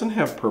 but she doesn't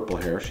have purple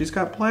hair. She's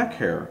got black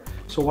hair.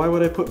 So why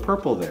would I put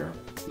purple there?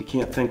 You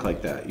can't think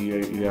like that.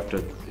 You have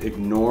to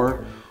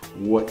ignore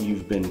what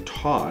you've been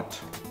taught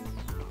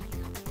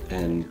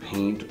and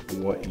paint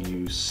what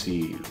you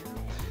see.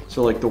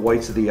 So like the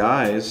whites of the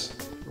eyes,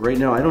 right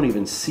now I don't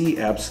even see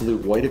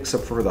absolute white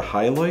except for the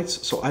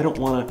highlights. So I don't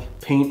want to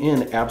paint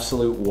in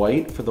absolute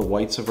white for the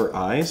whites of her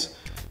eyes,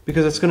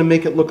 because it's going to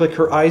make it look like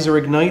her eyes are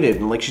ignited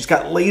and like she's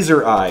got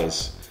laser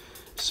eyes.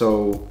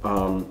 So,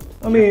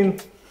 I mean,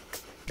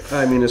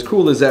 as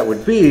cool as that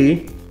would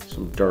be,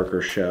 some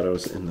darker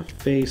shadows in the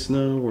face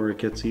now where it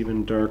gets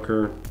even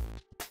darker.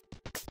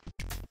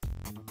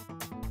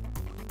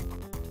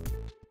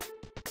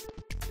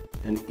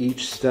 And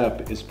each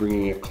step is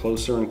bringing it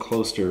closer and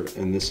closer,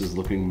 and this is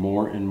looking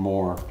more and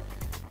more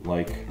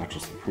like, not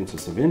just the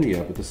Princess of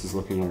India, but this is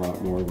looking a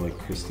lot more like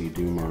Christy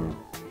Dumar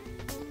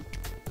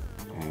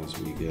as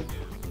we get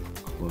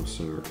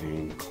closer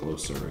and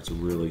closer. It's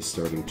really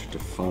starting to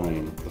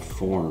define the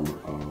form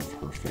of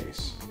her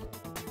face.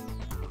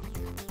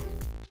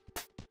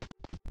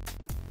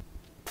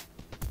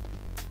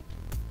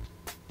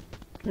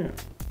 Yeah,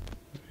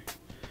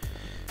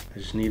 I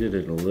just needed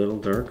it a little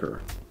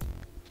darker.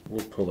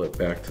 We'll pull it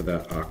back to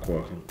that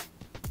aqua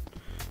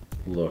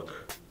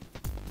look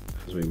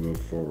as we move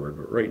forward.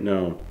 But right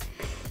now,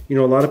 you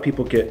know, a lot of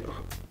people get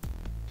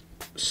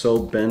so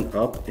bent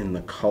up in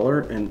the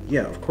color, and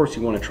yeah, of course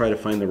you want to try to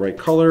find the right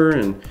color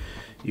and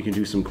you can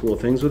do some cool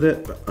things with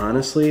it, but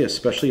honestly,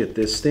 especially at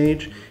this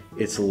stage,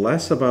 it's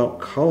less about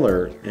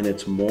color and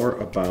it's more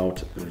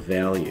about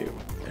value.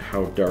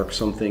 How dark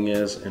something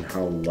is and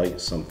how light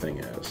something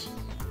is.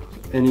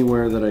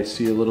 Anywhere that I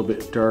see a little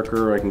bit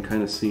darker, I can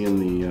kind of see in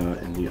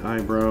the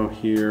eyebrow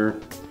here,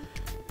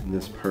 in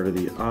this part of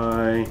the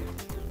eye,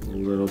 a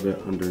little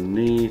bit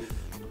underneath.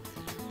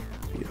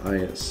 The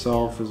eye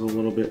itself is a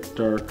little bit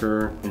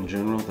darker. In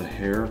general, the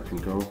hair can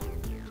go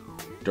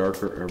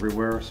darker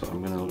everywhere, so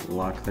I'm going to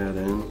lock that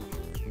in.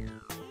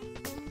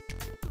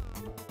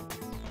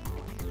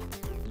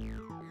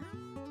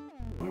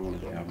 I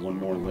wanted to add one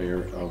more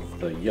layer of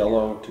the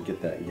yellow to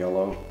get that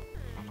yellow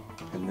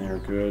in there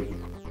good.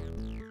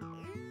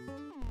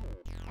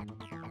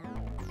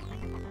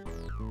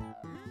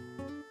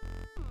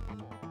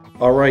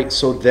 All right,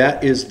 so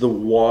that is the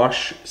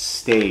wash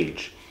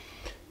stage.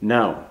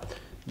 Now,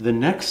 The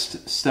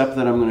next step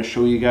that I'm going to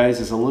show you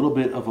guys is a little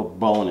bit of a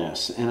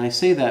bonus, and I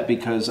say that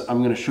because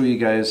I'm going to show you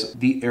guys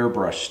the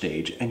airbrush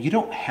stage, and you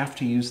don't have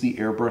to use the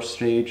airbrush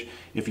stage.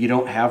 If you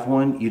don't have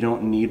one, you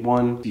don't need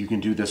one. You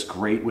can do this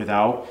great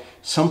without.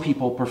 Some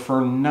people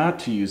prefer not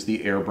to use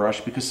the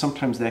airbrush because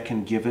sometimes that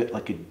can give it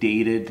like a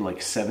dated, like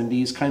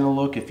 70s kind of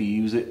look if you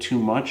use it too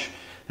much.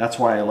 That's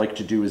why I like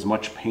to do as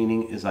much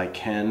painting as I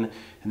can.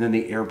 And then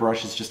the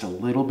airbrush is just a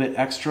little bit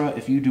extra.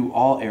 If you do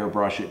all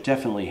airbrush, it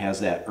definitely has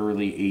that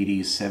early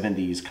 80s,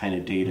 70s kind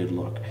of dated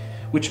look,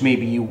 which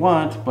maybe you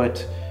want,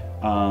 but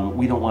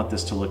we don't want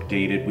this to look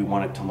dated. We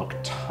want it to look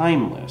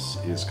timeless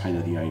is kind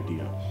of the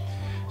idea.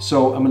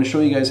 So I'm going to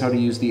show you guys how to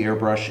use the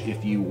airbrush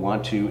if you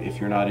want to. If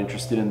you're not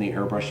interested in the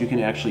airbrush, you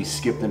can actually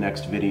skip the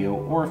next video,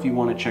 or if you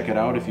want to check it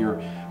out, if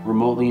you're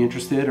remotely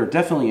interested or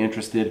definitely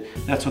interested,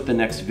 that's what the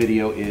next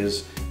video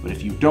is. But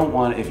if you don't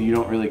want, if you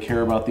don't really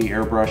care about the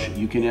airbrush,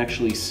 you can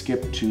actually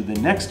skip to the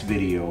next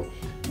video,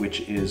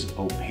 which is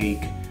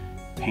opaque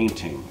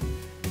painting.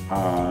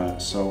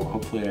 So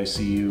hopefully I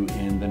see you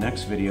in the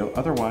next video.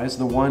 Otherwise,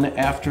 the one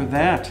after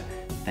that.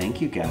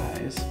 Thank you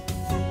guys.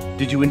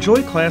 Did you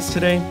enjoy class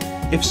today?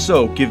 If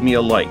so, give me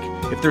a like.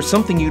 If there's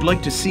something you'd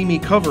like to see me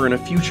cover in a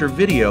future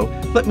video,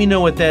 let me know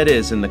what that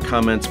is in the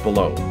comments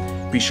below.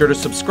 Be sure to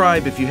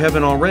subscribe if you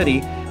haven't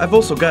already. I've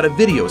also got a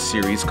video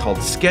series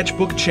called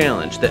Sketchbook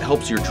Challenge that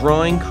helps your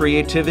drawing,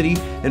 creativity,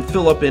 and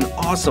fill up an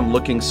awesome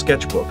looking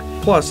sketchbook.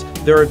 Plus,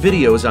 there are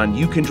videos on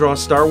You Can Draw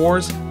Star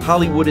Wars,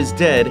 Hollywood is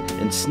Dead,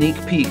 and sneak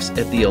peeks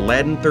at the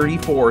Aladdin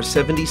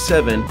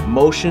 3477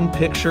 motion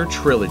picture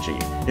trilogy.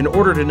 In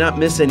order to not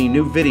miss any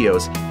new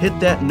videos, hit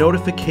that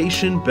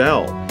notification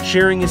bell.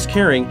 Sharing is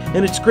caring,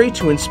 and it's great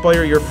to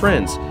inspire your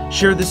friends.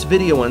 Share this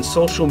video on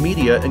social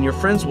media and your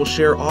friends will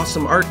share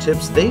awesome art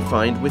tips they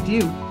find with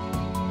you.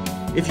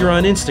 If you're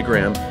on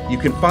Instagram, you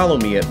can follow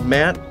me at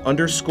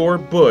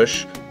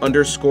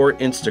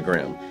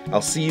Matt_Busch_Instagram.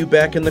 I'll see you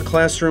back in the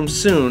classroom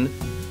soon.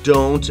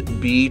 Don't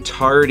be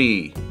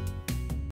tardy.